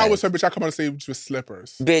 Bitch, if I was her, bitch, I come on stage with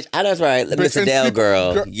slippers. Bitch, I know that's right. Miss Adele,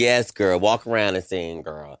 girl. Yes, girl. Walk around and sing,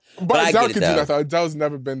 girl. But Adele can do that, though. Adele's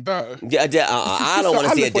never been done. Yeah, Adele, I don't want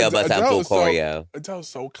to see Adele bust out full choreo. Adele's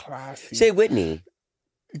so classy. She Whitney.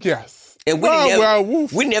 Yes. And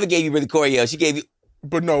Whitney never gave you really choreo. She gave you.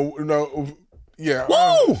 But no, yeah.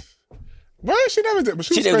 Woo! Well, she never did. But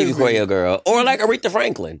she never gave you choreo, girl. Or like Aretha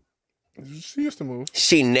Franklin. She used to move.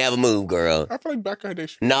 She never moved, girl. I feel like back in her day.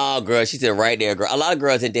 Nah, girl, she said right there, girl. A lot of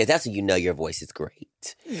girls in dance, that's when you know your voice is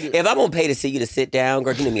great. Yeah. If I'm gonna pay to see you to sit down,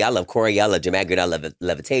 girl, you know me. I love choreo, I love dramatic, girl. I love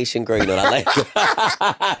levitation, girl. You know what I like?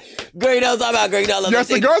 Girl, you know what I'm talking about, girl. You know I love yes,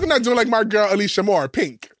 the girls are not doing like my girl Alicia Moore,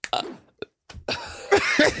 Pink.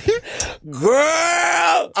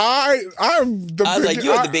 Girl, I'm the I was like,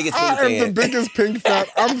 you're the biggest Pink fan. I am the biggest Pink fan.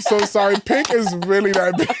 I'm so sorry. Pink is really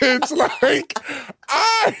that bitch. Like,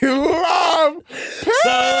 I love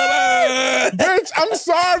Pink. Bitch, I'm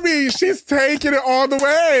sorry. She's taking it all the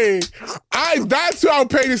way. That's who I'll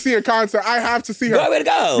pay to see a concert. I have to see her. Girl, way to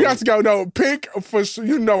go. We have to go. No, Pink for sure.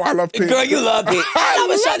 You know I love Pink. Girl, you love Pink. I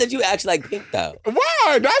was shocked that you actually like Pink though.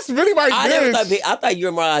 Why? That's really my bitch. Never thought Pink. I thought you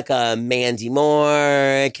were more like a Mandy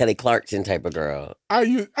Moore, Kelly Clarkson type of girl. I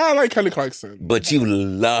like Kelly Clarkson. But you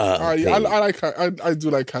love Pink. I like her. I do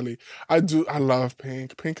like Kelly. I love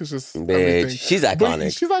Pink. Pink is just bitch, everything. She's iconic.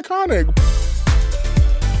 But she's iconic.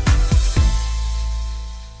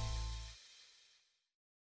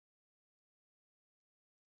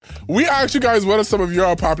 We asked you guys what are some of your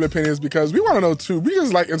unpopular opinions because we want to know too. We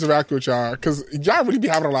just like interacting with y'all because y'all really be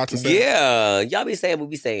having a lot to say. Yeah, y'all be saying what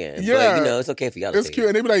we saying. Yeah, but, you know it's okay for y'all. It's cute,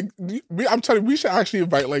 and they be like, I'm telling you, we should actually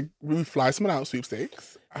invite we fly someone out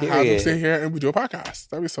sweepstakes, have them sit here, and we do a podcast.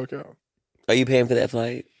 That'd be so cute. Are you paying for that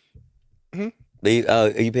flight? Hmm? Are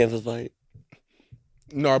you paying for the flight?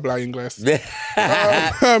 No, I habla inglés.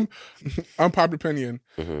 Unpopular opinion.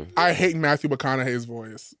 Mm-hmm. I hate Matthew McConaughey's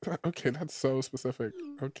voice. Okay, that's so specific.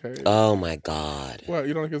 Okay. Oh my God. What?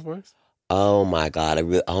 You don't like his voice? Oh my God.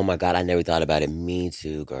 I never thought about it. Me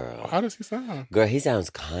too, girl. How does he sound? Girl, he sounds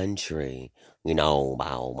country. You know,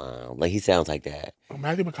 wow. Like he sounds like that. Oh,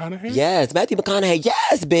 Matthew McConaughey? Yes, Matthew McConaughey.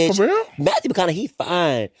 Yes, bitch. For real? Matthew McConaughey, he's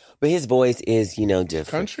fine. But his voice is, different.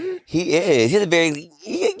 Country? He is. He's a very,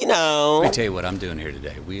 Let me tell you what I'm doing here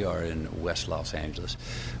today. We are in West Los Angeles.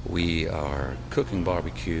 We are cooking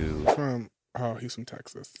barbecue. He's from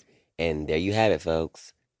Texas. And there you have it,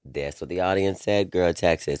 folks. That's what the audience said, girl,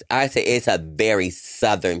 Texas. I say it's a very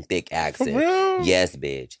southern, thick accent. For real? Yes,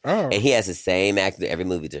 bitch. Oh. And he has the same accent every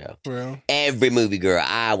movie, girl. For real? Every movie, girl.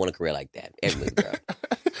 I want a career like that. Every movie, girl.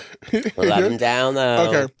 Love him down, though.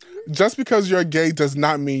 Okay. Just because you're gay does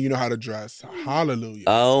not mean you know how to dress. Hallelujah.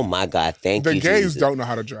 Oh, my God. Thank you, The gays Jesus. don't know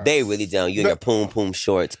how to dress. They really don't. You in your poom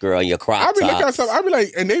shorts, girl, and your crop tops. I be looking at something. I be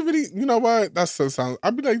like, and they really, you know what? That's so sound.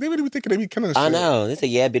 I be like, they really be thinking they be killing shit. I know. They say,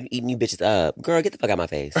 yeah, I've been eating you bitches up. Girl, get the fuck out of my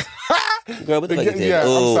face. Girl, what the fuck is this? Yeah,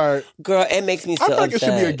 I'm sorry. Girl, it makes me so upset. I feel like it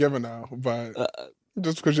should be a given now, but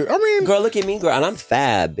just because girl, look at me, girl, and I'm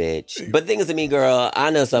fab, bitch. But the thing is to me, girl, I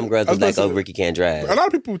know some girls who's like, oh, Ricky can't dress. A lot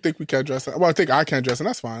of people think we can't dress. Well, I think I can't dress, and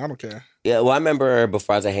that's fine. I don't care. Yeah, well, I remember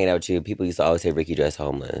before I was hanging out with you, people used to always say Ricky dress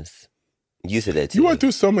homeless. You said that too. You went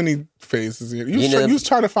through so many phases. You was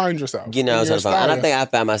trying to find yourself. And I think I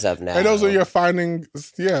found myself now. And those are your findings.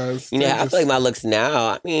 Yeah. I feel like my looks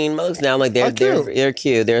now. I'm like they're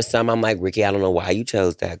cute. There's some I'm like, Ricky, I don't know why you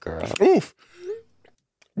chose that, girl. Oof.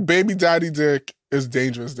 Baby daddy dick is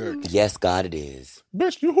dangerous dick. Yes, God, it is.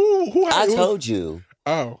 Bitch, who? I told you.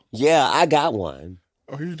 Oh. Yeah, I got one.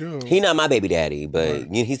 Oh, you do? He not my baby daddy, but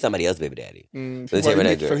he's somebody else's baby daddy.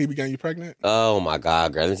 So he began you pregnant? Oh, my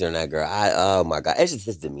God, girl. Let me tell you that, girl. Oh, my God. It's just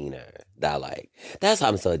his demeanor that I like. That's why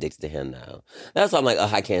I'm so addicted to him now. That's why I'm like,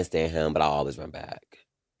 I can't stand him, but I always run back.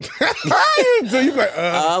 So you like,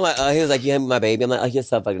 I'm like, he was like, you my baby. I'm like, you're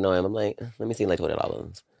so fucking annoying. I'm like, let me see like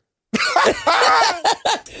 $20.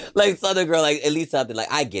 Like Southern girl, like at least something.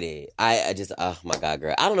 Like I get it. I just, oh my God,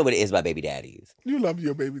 girl. I don't know what it is about baby daddies. You love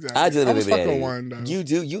your baby daddy. I do love baby daddy. One, though. You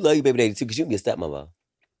do. You love your baby daddy too, because you can be a stepmother.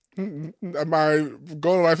 My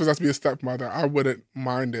goal in life is not to be a stepmother. I wouldn't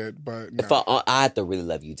mind it, but no. If I have to really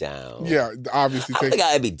love you down. Yeah, obviously. I think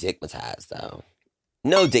I'd be dickmatized, though.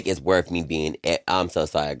 No dick is worth me being... I'm so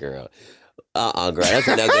sorry, girl. Girl.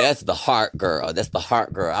 That's the heart girl. That's the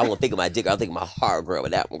heart girl. I won't think of my dick. I'll think of my heart girl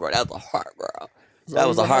with that one, girl. That was a heart girl. That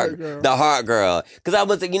was a heart girl. The heart girl. Because I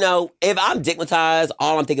was, if I'm dickmatized,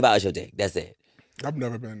 all I'm thinking about is your dick. That's it. I've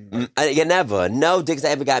never been. You never. No dicks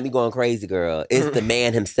ever got me going crazy, girl. It's the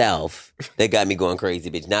man himself that got me going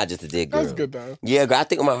crazy, bitch. Not just the dick, girl. That's good, though. Yeah, girl. I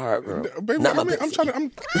think of my heart, girl. Baby, not I mean, I'm trying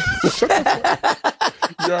to... Shut the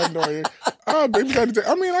fuck. You're annoying. Baby daddy.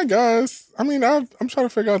 I mean, I guess. I mean, I'm trying to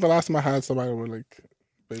figure out the last time I had somebody with, like,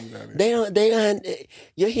 baby daddy. They don't...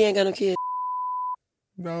 He ain't got no kids.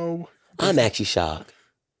 No. I'm actually shocked.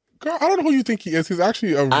 Girl, I don't know who you think he is. He's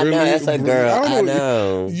actually a really... I know, that's a girl. I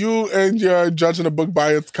know. You and you're judging a book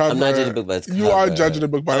by its cover. I'm not judging a book by its cover. You are judging a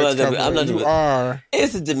book by its cover. I'm not you are.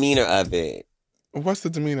 It's the demeanor of it. What's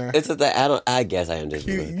the demeanor? It's that I guess I am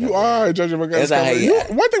judging. You are judging a book by its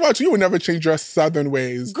cover. One thing about you would never change your southern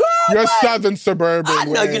ways. Girl, your southern suburban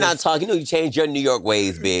ways. No, you're not talking. You change your New York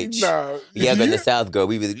ways, bitch. No. Yeah, but in the South, girl,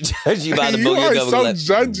 we really judge you by the book. You are so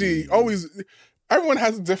judgy. Always. Everyone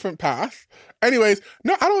has a different path. Anyways,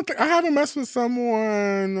 no, I haven't messed with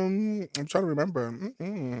someone. I'm trying to remember.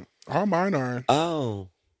 All mine are. Oh.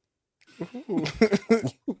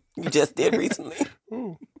 You just did recently.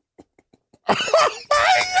 Ooh. Oh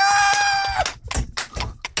my God!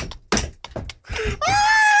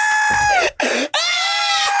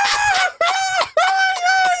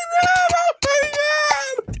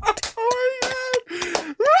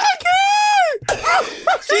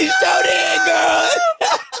 She showed it, girl.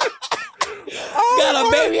 Got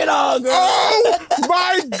a baby and all, girl. Oh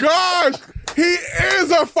my gosh. He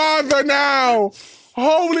is a father now.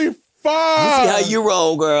 Holy fuck. You see how you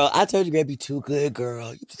roll, girl. I told you, baby, too good,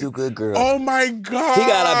 girl. You too good, girl. Oh my God. He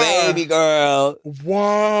got a baby, girl.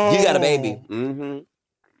 Whoa. You got a baby. Mm-hmm.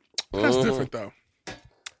 That's different, though.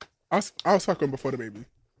 I was fucking before the baby.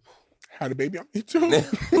 Had a baby on me, too.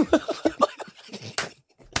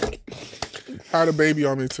 Had a baby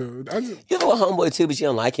on me, too. You have a homeboy, too, but you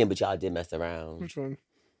don't like him, but y'all did mess around. Which one?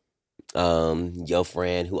 Your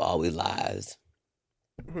friend who always lies.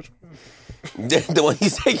 Which one? The one you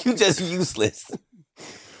say you just useless.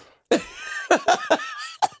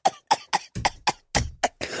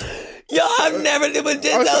 Yo, I've never did with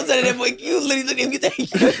this outside of them. Like, you literally look at him, you think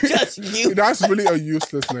you're just useless. That's really a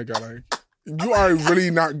useless nigga. Like, you are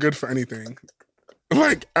really not good for anything.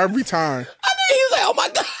 Like, every time. I mean, he was like, oh my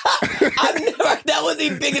God. I've never, that wasn't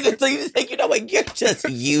even big enough. So you just think, like, you're just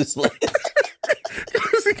useless.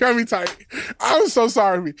 He got me tight. I'm so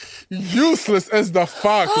sorry. Useless as the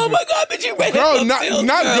fuck. Oh my God, but you ready girl,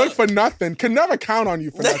 not good for nothing. Can never count on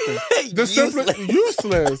you for nothing. The simplest,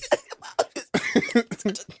 useless.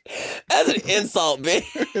 That's an insult, bitch.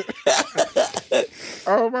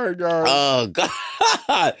 Oh my God. Oh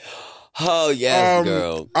God. Oh yes,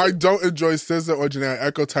 girl. I don't enjoy SZA or Jhené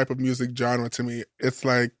Echo type of music genre. To me, it's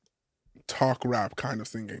like talk rap kind of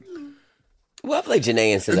singing. Well, I feel like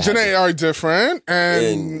Jhené and SZA. Jhené are different,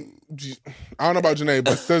 and I don't know about Jhené,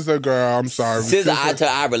 but SZA, girl, I'm sorry. SZA,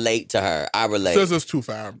 I relate to her. I relate. SZA's too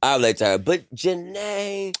fab. I relate to her, but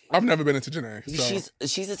Jhené, I've never been into Jhené. So.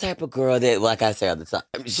 She's the type of girl that, like I say all the time,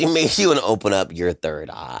 she makes you want to open up your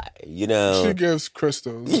third eye. You know, she gives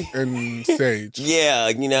crystals and sage. Yeah,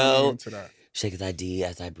 you know. I'm into that. Shake his ID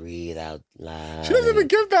as I breathe out loud. She doesn't even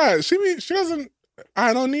give that. She doesn't.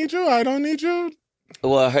 I don't need you. I don't need you.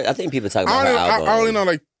 Well, I think people talk about her album. I only know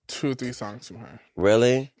like 2 or 3 songs from her.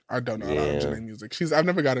 Really? I don't know a lot of Jhené music. I've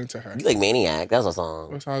never got into her. You like Maniac? That's a song.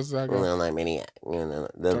 What song is that? I like Maniac. You know,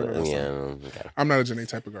 okay. I'm not a Jhené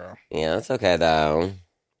type of girl. Yeah, that's okay though.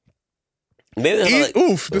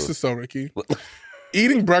 This is so Ricky.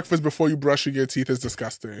 Eating breakfast before you brush your teeth is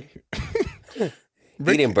disgusting.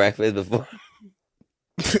 Eating breakfast before?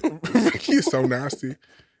 Ricky is so nasty.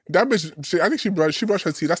 That bitch, I think she brushed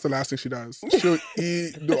her teeth. That's the last thing she does. She'll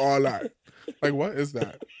eat, do all that. Like, what is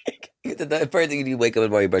that? The first thing you wake up in the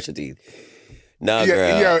morning, you brush your teeth. No,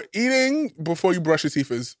 girl. Yeah, eating before you brush your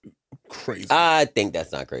teeth is crazy. I think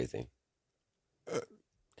that's not crazy.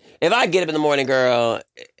 If I get up in the morning, girl,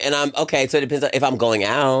 and I'm, okay, so it depends on if I'm going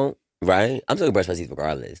out, right? I'm still gonna brush my teeth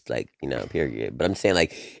regardless, like, you know, period. But I'm saying,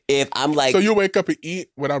 like, if I'm like... So you wake up and eat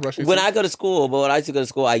without brushing your teeth? When I go to school, but when I used to go to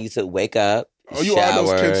school, I used to wake up, oh, you shower, are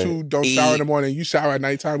those kids who don't shower in the morning. You shower at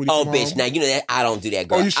nighttime when you come bitch, home. Now, you know that I don't do that,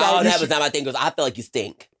 girl. Oh, you shower? All that was not my thing, because I feel like you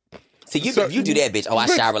stink. See, you do that, bitch. Oh, I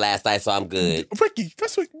showered last night, so I'm good. Ricky,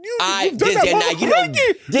 that's what you've done Denzel, that. now, you know, Ricky,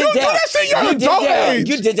 you do that shit, you're an adult age.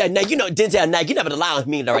 You Denzel, now, you know, Denzel, now, you're never allowing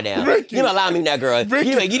me right now. Ricky, you're not allowing me now, girl. Ricky,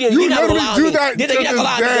 you never allowing do me. that Denzel, you never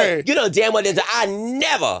allowing day. me. You know damn well, Denzel, I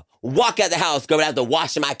never walk out the house, girl, without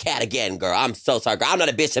washing my cat again, girl. I'm so sorry, girl. I'm not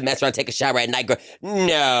a bitch to mess around and take a shower at night, girl.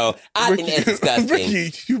 No. I think that's disgusting.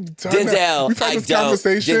 Ricky, you've done Denzel, that. We've had this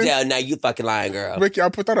conversation. Denzel, now you fucking lying, girl. Ricky, I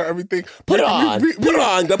put that on everything. Put it on. Put it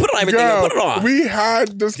on, girl. Put it on everything, girl. Put it on. We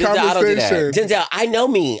had this Denzel, conversation. Denzel, I know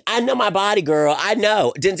me. I know my body, girl. I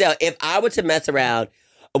know. Denzel, if I were to mess around,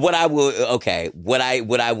 what I will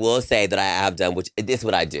say that I have done, which this is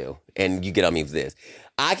what I do, and you get on me for this.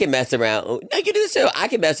 I can mess around. No, you do this too. I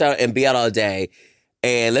can mess around and be out all day.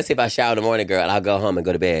 And let's say if I shower in the morning, girl, and I'll go home and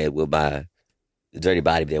go to bed with my dirty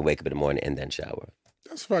body, then wake up in the morning and then shower.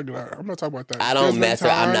 That's fucking. I'm not talking about that. I don't mess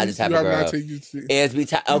around. I'm not the type of girl.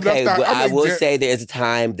 Okay, well, I will say there's a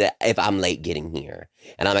time that if I'm late getting here,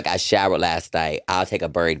 and I'm like, I showered last night, I'll take a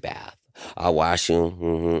bird bath. I'll wash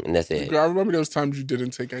you, and that's it. Girl, I remember those times you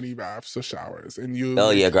didn't take any baths or showers, and you.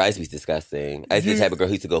 Oh yeah, girl, I used to be disgusting. I used to be the type of girl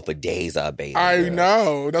who used to go for days bathing. I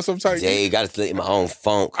know. That's what I'm telling you. Yeah, you got to sleep in my own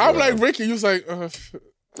funk. I'm like Ricky. You was like. I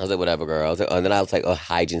was like, whatever, girl. I was like, and then I was like, oh,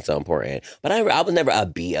 hygiene's so important. But I was never a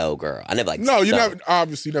BO girl. I never like. No, you never.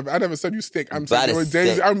 Obviously, never. I never said you stink. I'm saying there were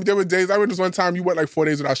days. I remember this one time you went like 4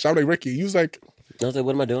 days without showering. Like Ricky, you was like. I was like,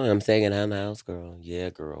 what am I doing? I'm staying in the house, girl.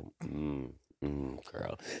 Yeah, girl.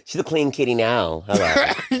 Girl, she's a clean kitty now.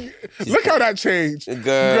 Hello. Look how that changed,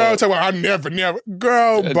 girl. Talk about I never,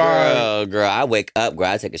 girl. Bye, girl. I wake up, girl.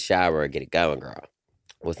 I take a shower, get it going, girl.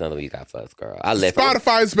 What's another one you got for us, girl? I live.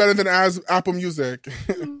 Spotify is better than Apple Music.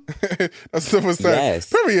 That's what said.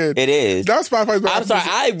 Yes, period. It is. That's Spotify's better. I'm sorry.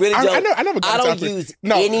 I really don't. I don't use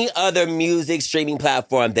No. any other music streaming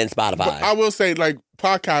platform than Spotify. But I will say, like,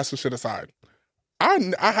 podcasts and shit aside.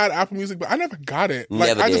 I had Apple Music, but I never got it.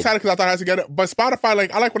 Like, I just had it because I thought I had to get it. But Spotify,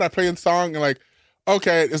 like, I like when I play a song and, like,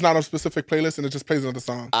 okay, it's not a specific playlist and it just plays another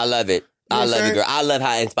song. I love it. I love it, girl. I love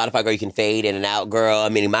how in Spotify, girl, you can fade in and out, girl. I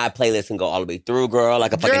mean, my playlist can go all the way through, girl,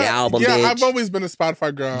 like a fucking album, bitch. I've always been a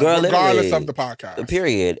Spotify girl regardless of the podcast.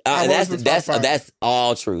 Period. That's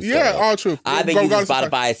all truth. Yeah, girl. all truth. I've been using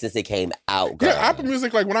Spotify since it came out, girl. Yeah, Apple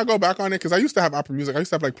Music, like, when I go back on it, because I used to have Apple Music. I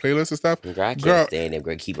used to have, like, playlists and stuff. Girl, I can't stand it,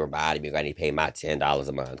 girl. Keep reminding me, girl, I need to pay my $10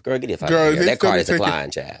 a month. Girl, get it fucking girl. That card is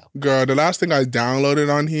declined, child. Girl, the last thing I downloaded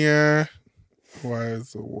on here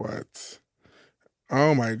was what?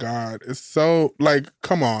 Oh my God. It's so, like,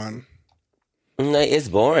 come on. Like, it's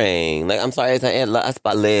boring. Like, I'm sorry. Look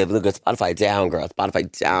at Spotify down, girl. Spotify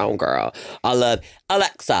down, girl. I love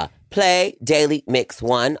Alexa, play Daily Mix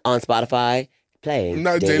 1 on Spotify. Play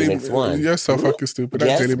Daily Mix 1. You're so fucking stupid. That's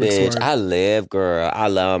yes, Daily Mix bitch. 1. I live, girl. I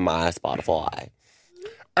love my Spotify.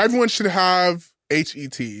 Everyone should have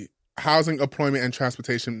HET, housing, employment, and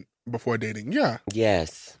transportation before dating. Yeah.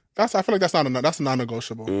 Yes. I feel like that's a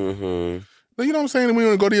non-negotiable. Mm-hmm. Like, you know what I'm saying? When you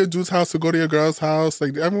want to go to your dude's house or go to your girl's house,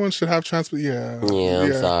 like, everyone should have transport. Yeah. Yeah,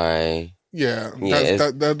 I'm sorry. Yeah.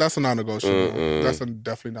 That's a non-negotiable. That's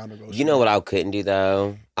definitely non-negotiable. You know what I couldn't do,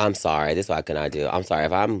 though? I'm sorry. This is what I cannot do. I'm sorry.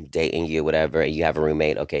 If I'm dating you, whatever, and you have a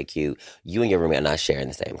roommate, okay, cute. You and your roommate are not sharing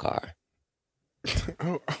the same car.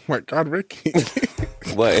 Oh my God, Ricky.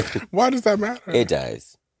 What? Why does that matter? It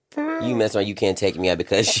does. For real? You mess around, you can't take me out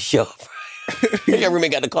because your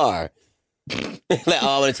roommate got the car. Like,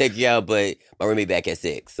 oh, I want to take you out, but my roommate back at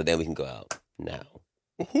 6, so then we can go out. No.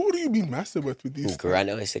 Who do you be messing with these girl, I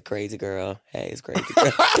know it's a crazy girl. Hey, it's crazy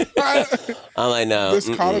girl. I'm like, no. This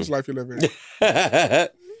college life you live in.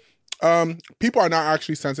 People are not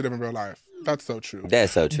actually sensitive in real life. That's so true.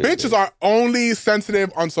 That's so true. Bitches are only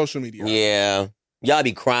sensitive on social media. Yeah. Y'all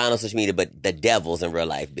be crying on social media, but the devil's in real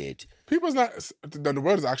life, bitch. People's not. The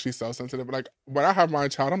world is actually so sensitive. Like, when I have my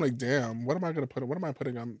child, I'm like, damn, what am I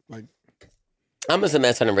putting on? Like, I'm just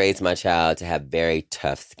trying to raise my child to have very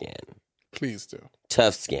tough skin. Please do.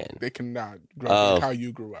 Tough skin. They cannot grow up like how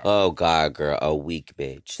you grew up. Oh, God, girl. A weak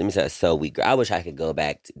bitch. Let me tell you, so weak, girl. I wish I could go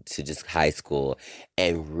back to just high school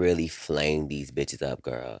and really flame these bitches up,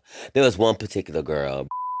 girl. There was one particular girl.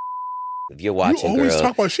 If you're watching, you always girl,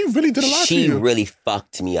 talk about she really did a lot to you. She really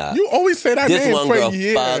fucked me up. You always say that this name one for girl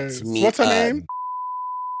years. Fucked me What's her up. name?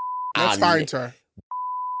 Let's find her.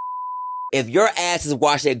 If your ass is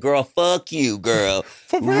watching that, girl, fuck you, girl.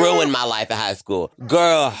 Ruined my life in high school.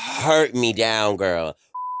 Girl, hurt me down, girl.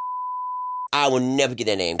 I will never get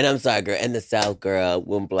that name. And I'm sorry, girl. In the South, girl,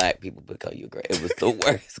 when black people would call you, girl, it was the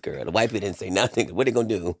worst, girl. The white people didn't say nothing. What they gonna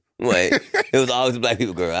do? What? It was always the black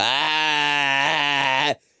people, girl.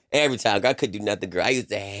 Every time, girl, I couldn't do nothing, girl. I used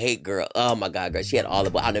to hate girl. Oh, my God, girl. She had all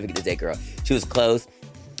the... I'll never get this day, girl. She was close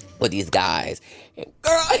with these guys. And,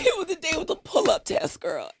 girl, it was the day test,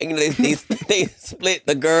 girl. And they split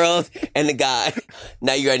the girls and the guy.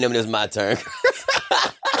 Now you already know it's my turn.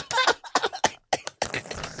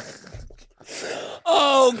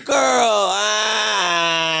 Oh, girl.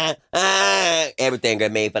 Everything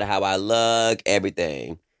got made for how I look.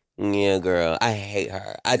 Everything. Yeah, girl. I hate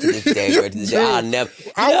her. I to this day, girl. To this day, I'll never.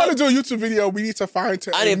 I want to do a YouTube video. We need to find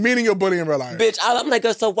meaning your bully in real life. Bitch, I'm like,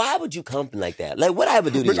 girl, so why would you come like that? Like, what I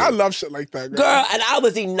ever do to you? Bitch, I love shit like that, girl. Girl, and I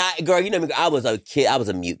was girl, you know me, I was a kid. I was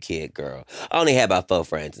a mute kid, girl. I only had about 4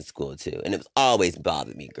 friends in school, too. And it was always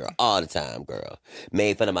bothered me, girl. All the time, girl.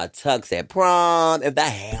 Made fun of my tux at prom. If that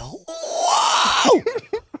hell. Whoa!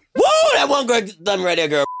 Whoa! That one girl done right there,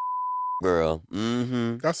 girl. Girl.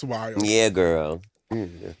 Mm-hmm. That's wild. Yeah, girl.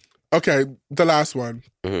 Mm-hmm. Okay, the last one.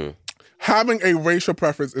 Mm-hmm. Having a racial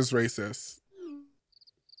preference is racist.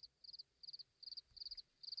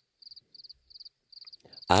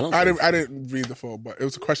 I didn't read the full, but it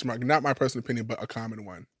was a question mark. Not my personal opinion, but a common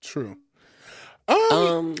one. True. I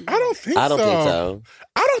don't think so. I don't think so.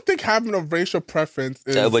 I don't think having a racial preference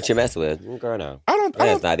is... So what you mess with? Girl, no.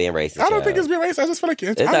 That's not being racist. I don't think it's being racist. I just feel like...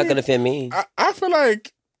 It's not going to fit me. I feel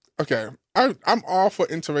like... Okay, I'm all for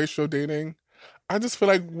interracial dating. I just feel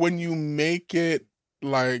like when you make it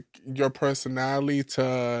like your personality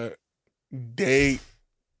to date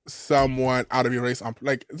someone out of your race,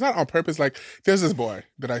 like it's not on purpose. Like there's this boy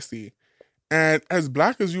that I see, and as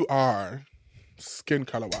black as you are, skin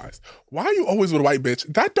color wise, why are you always with a white bitch?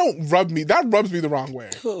 That rubs me the wrong way.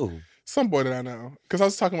 Who? Some boy that I know. Because I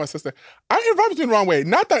was talking to my sister. It rubs me the wrong way.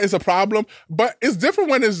 Not that it's a problem, but it's different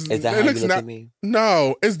when it's... Is that how you look at me?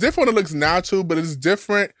 No. It's different when it looks natural, but it's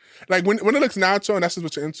different. Like, when it looks natural and that's just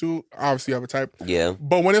what you're into, obviously you have a type. Yeah.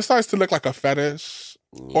 But when it starts to look like a fetish...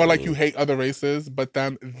 Or like you hate other races, but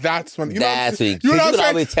then that's when that's what you know what I'm saying?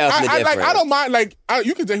 Always tell the difference. I don't mind. Like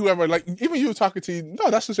you can date whoever. Like even you talking to you. No,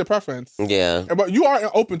 that's just your preference. Yeah, but you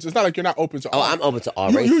are open to. It's not like you're not open to. Oh, I'm open to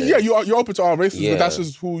all races. You're open to all races. Yeah. But that's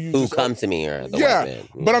just who come to me or the yeah. white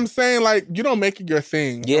man. But I'm saying like you don't make it your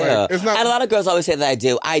thing. Yeah, like, it's not. And a lot of girls always say that I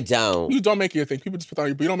do. I don't. You don't make it your thing. People just put on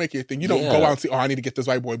you, but you don't make it your thing. You don't go out and say, "Oh, I need to get this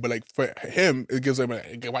white boy." But like for him, it gives him a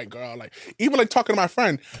white girl. Like even like talking to my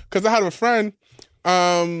friend because I had a friend.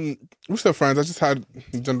 We're still friends. I just had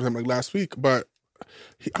dinner with him like last week, but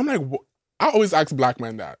I'm like, I always ask black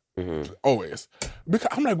men that, always, because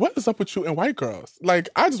I'm like, what is up with you and white girls? Like,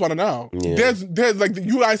 I just want to know. Yeah. There's like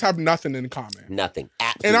you guys have nothing in common. Nothing.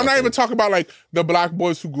 Absolutely and I'm not nothing. even talking about like the black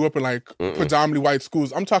boys who grew up in like predominantly white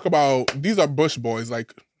schools. I'm talking about these are bush boys,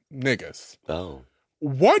 like niggas. Oh.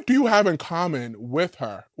 What do you have in common with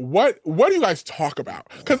her? What do you guys talk about?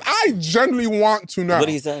 Because I genuinely want to know. What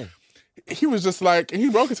did he say? He was just like, he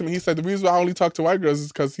broke it to me. He said, the reason why I only talk to white girls is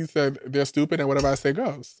because he said they're stupid and whatever I say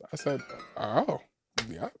goes. I said, oh,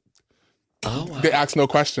 yeah. Oh, wow. They ask no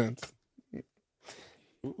questions.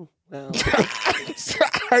 Well.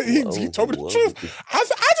 he told me the truth. I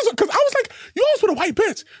just, because I was like, you always with a white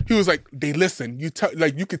bitch. He was like, they listen. You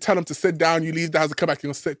could tell them to sit down, you leave the house and come back, you're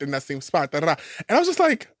going to sit in that same spot. Da, da, da. And I was just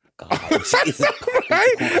like, God,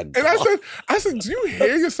 right? And I said, do you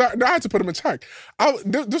hear yourself? No, I had to put him in check.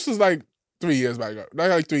 This was like 3 years ago.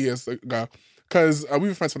 Like 3 years ago. Because we've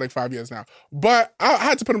been friends for like 5 years now. But I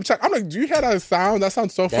had to put him in check. I'm like, do you hear that sound? That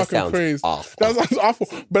sounds so fucking crazy. Awful. That sounds awful.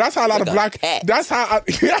 But that's how a lot of black... That's how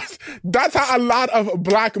a lot of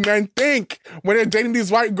black men think when they're dating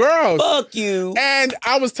these white girls. Fuck you. And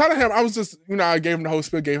I was telling him, I was just, I gave him the whole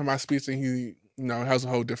spiel, gave him my speech, and he... has a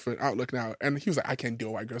whole different outlook now. And he was like, I can't deal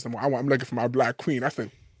with white girls anymore. I'm looking for my black queen. I said,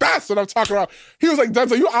 that's what I'm talking about. He was like,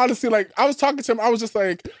 Denzel, you honestly, like, I was talking to him. I was just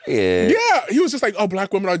like, yeah. He was just like, oh,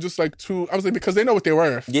 black women are just like too. I was like, because they know what they're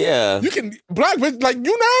worth. Yeah. You can, black bitch, like, what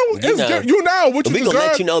you deserve. We gonna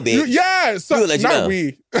let you know, bitch. Yeah. So, we gonna let you know.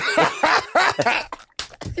 We.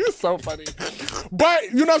 You're so funny. But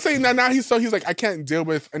you know what I'm saying? Now he's like, I can't deal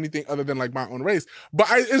with anything other than like my own race. But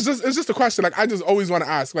it's just a question. Like I just always want to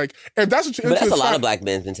ask. Like if that's what you're into. But that's a lot of black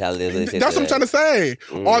men's mentality. That's what I'm trying to say.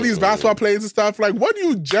 All these basketball players and stuff. Like what do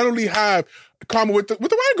you generally have common with the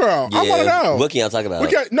white girl? Yeah. I want to know. What can y'all talk about?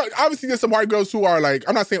 No, obviously there's some white girls who are like,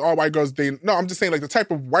 I'm not saying all white girls, I'm just saying like the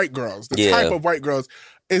type of white girls. Type of white girls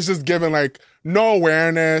is just giving like no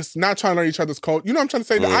awareness, not trying to learn each other's code. You know what I'm trying to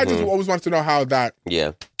say? I just always wanted to know how that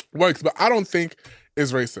works. But I don't think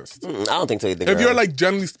it's racist. I don't think so either. If you're like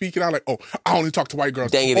generally speaking out like, oh, I only talk to white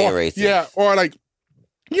girls. Then you're being racist. Yeah, or like,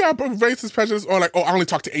 yeah, but racist prejudice, or like, oh, I only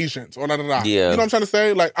talk to Asians, or da da da. Yeah. You know what I'm trying to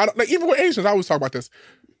say? Like, even with Asians, I always talk about this.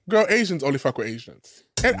 Girl, Asians only fuck with Asians.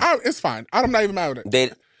 And it's fine. I'm not even mad with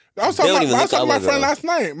it. I was talking to my friend last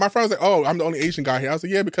night. My friend was like, oh, I'm the only Asian guy here. I was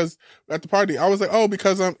like, yeah, because at the party, I was like, oh,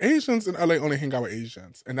 because Asians in LA only hang out with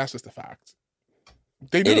Asians. And that's just a fact.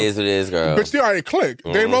 They do. It is what it is, girl. But they are a clique.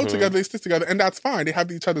 They roll together, they stick together, and that's fine. They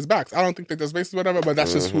have each other's backs. I don't think that that's racist or whatever, but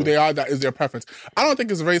that's just who they are. That is their preference. I don't think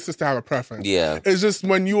it's racist to have a preference. Yeah. It's just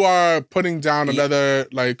when you are putting down another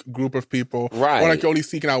like group of people, right? Or like you're only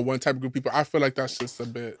seeking out one type of group of people. I feel like that's just a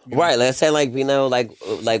bit right. Let's say like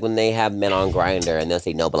like when they have men on Grindr and they'll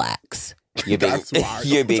say no blacks. You're being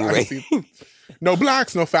you're being racist. No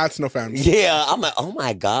blacks, no fats, no femmes. Yeah, I'm like, oh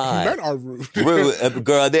my God. Men are rude. Rude.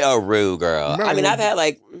 Girl, they are rude, girl. Men I mean, rude. I've had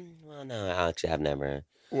like, well, no, actually, I've never.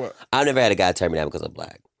 What? I've never had a guy turn me down because I'm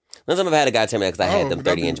black. One time I've had a guy turn me down because I had them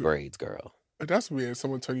 30-inch braids, girl. That's weird.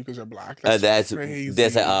 Someone turn you because you're black. That's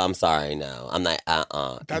crazy. I'm sorry, no. I'm not,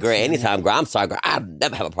 That's girl, anytime, girl, I'm sorry, girl. I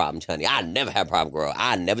never have a problem, honey. I never have a problem, girl.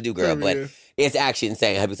 I never do, girl. But it's actually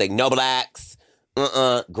insane. I'd be like, no blacks.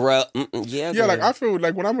 Girl. Yeah, yeah. Like I feel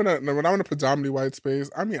like when I'm in a predominantly white space,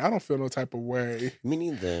 I mean, I don't feel no type of way. Me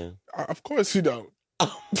neither. Of course you don't.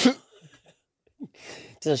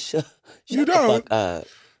 Just shut you the don't. fuck up.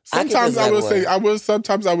 Sometimes I will say I will.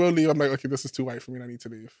 Sometimes I will leave. I'm like, okay, this is too white for me. I need to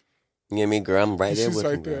leave. You know what I mean, girl? I'm right there She's with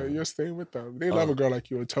right you, there. girl. You're staying with them. They love a girl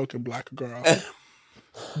like you, a token black girl.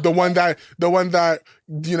 The one that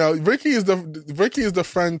Ricky is the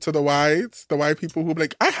friend to the white people who be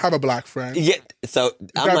like, I have a black friend. Yeah, so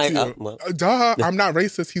I'm That's like, duh, I'm not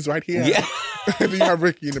racist. He's right here. Yeah. And then you have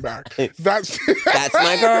Ricky in the back. That's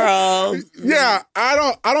my girl. Yeah,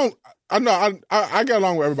 I get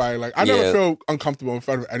along with everybody. Like I never feel uncomfortable in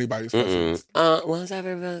front of anybody's presence. Was I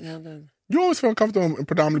ever uncomfortable? You always feel uncomfortable in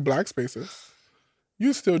predominantly black spaces.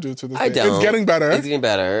 You still do to this day. I don't. It's getting better. It's getting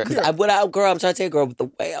better. Because girl, I'm trying to tell you, girl, but the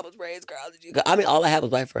way I was raised, girl, I mean, all I had was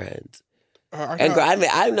white friends. And girl, I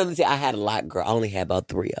didn't know I had a lot, girl. I only had about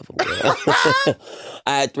 3 of them, girl.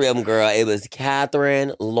 I had 3 of them, girl. It was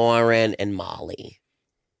Catherine, Lauren, and Molly.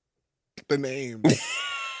 The names.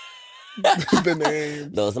 The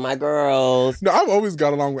names. Those are my girls. No, I've always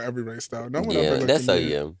got along with every race, though. No one ever looked that's at so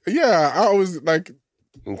me. you. Yeah, I always like.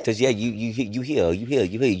 Because you heal.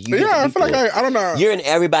 Yeah, I feel like I don't know. You're in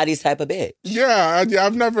everybody's type of bitch. Yeah,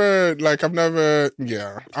 I've never.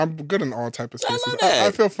 Yeah, I'm good in all type of spaces.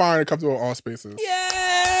 I feel fine and comfortable in all spaces.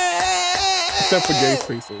 Yeah. Except for gay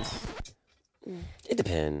spaces. It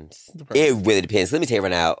depends. It really depends. Let me tell you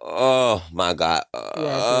right now. Oh my God.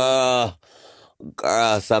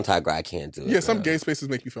 Girl, sometimes I can't do it. Yeah, girl. some gay spaces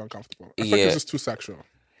make you feel uncomfortable. I feel like it's just too sexual.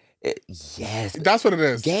 Yes. That's what it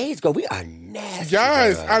is. Gays, girl, we are nasty.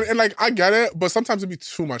 Yes. And I get it, but sometimes it'd be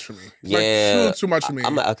too much for me. Yeah. Like, too much for me.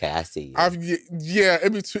 I'm like, okay, I see you.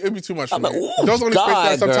 It'd be too much for me. Like, those are the spaces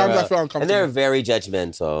that sometimes I feel uncomfortable. And they're very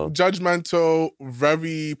judgmental.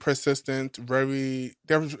 Very persistent,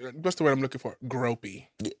 what's the word I'm looking for? Gropey.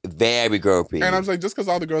 Very gropey. And I was like, just because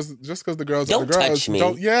the girls don't are the girls. Touch me.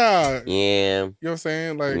 Yeah. Yeah. You know what I'm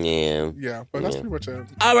saying? Like, yeah, but that's pretty much it.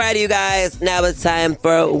 All right, you guys. Now it's time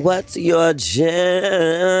for What's Your Jam?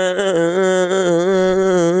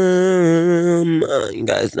 You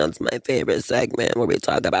guys know it's my favorite segment where we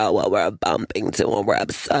talk about what we're bumping to and we're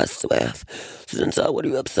obsessed with. So, Denzel, what are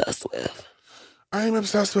you obsessed with? I'm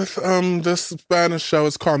obsessed with this Spanish show.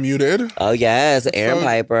 It's called Muted. Oh, yes. Aaron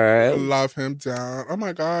Piper. I love him down. Oh,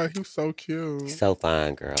 my God. He's so cute. He's so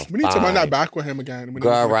fine, girl. We need to run that back with him again.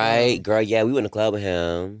 Girl, right? Girl, yeah. We went to the club with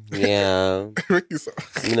him. Yeah. We went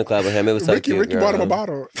to the club with him. It was so cute, Ricky bought him a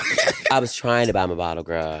bottle. I was trying to buy him a bottle,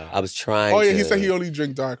 girl. I was trying Oh, yeah. to. He said he only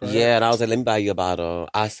drink dark, right? Yeah, and I was like, let me buy you a bottle.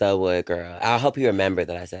 I so would, girl. I hope you remember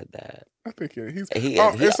that I said that. I think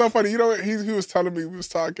it's so funny. You know what? He was telling me, we was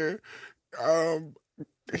talking.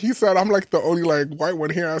 He said, I'm like the only like white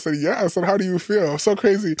one here. I said, yeah. I said, how do you feel? So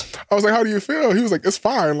crazy. I was like, how do you feel? He was like, it's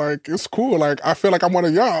fine. Like, it's cool. Like, I feel like I'm one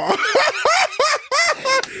of y'all.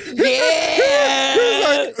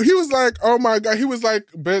 He was like, oh my God. He was like,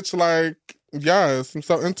 bitch, like, yes, I'm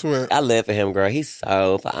so into it. I live for him, girl. He's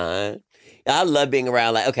so fine. I love being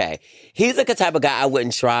around, like, okay, he's like a type of guy I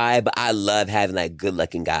wouldn't try, but I love having, like,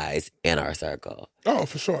 good-looking guys in our circle. Oh,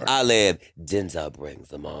 for sure. Denzel brings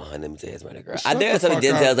them on. Let me tell you, this girl. There are so many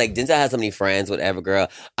Denzels, like, Denzel has so many friends, whatever, girl.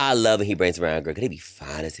 I love when he brings around, girl, because they be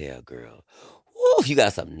fine as hell, girl. Woo, you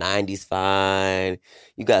got some 90s fine.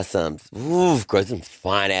 You got some, girl, some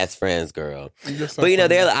fine-ass friends, girl. But, you know,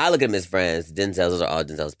 I look at them as friends. Those are all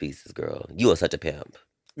Denzel's pieces, girl. You are such a pimp.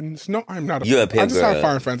 No, I'm not a You're pimp. A pimp. I just have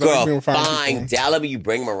fine friends. Girl, I like being with fine. Dallin', you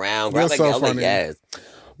bring them around. You're so funny. Yes.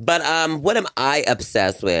 But what am I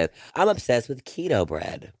obsessed with? I'm obsessed with keto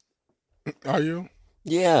bread. Are you?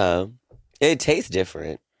 Yeah. It tastes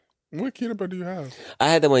different. What keto bread do you have? I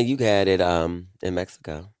had the one you had in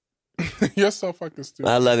Mexico. You're so fucking stupid.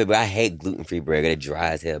 I love it, but I hate gluten-free bread. It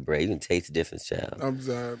dry as hell bread. You can taste the difference, child. I'm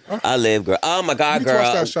sad. I live, girl. Oh, my God, you girl. You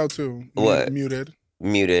watch that show, too. What? Muted.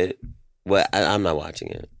 Muted. Well, I'm not watching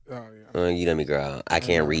it. Oh, yeah. You know me, girl. I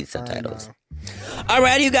can't read subtitles. I All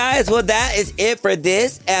right, you guys. Well, that is it for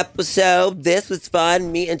this episode. This was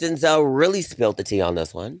fun. Me and Denzel really spilled the tea on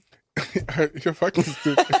this one. You're fucking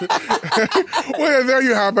stupid. Well, there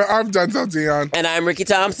you have it. I'm Denzel Dion. And I'm Ricky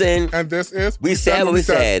Thompson. And this is We Said What We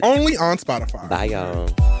Said. Only on Spotify. Bye, y'all.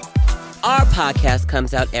 Our podcast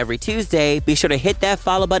comes out every Tuesday. Be sure to hit that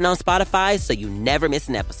follow button on Spotify so you never miss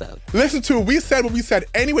an episode. Listen to We Said What We Said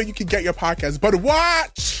anywhere you can get your podcast, but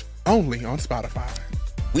watch only on Spotify.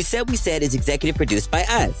 We Said is executive produced by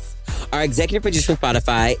us. Our executive producer from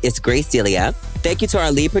Spotify is Grace Delia. Thank you to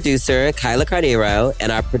our lead producer, Kyla Cardero,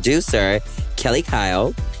 and our producer, Kelly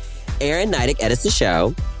Kyle. Aaron Neidick edits the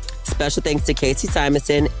show. Special thanks to Casey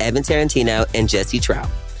Simonson, Evan Tarantino, and Jesse Trout.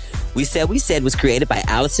 We Said was created by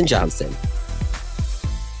Allison Johnson.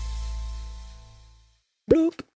 Bloop.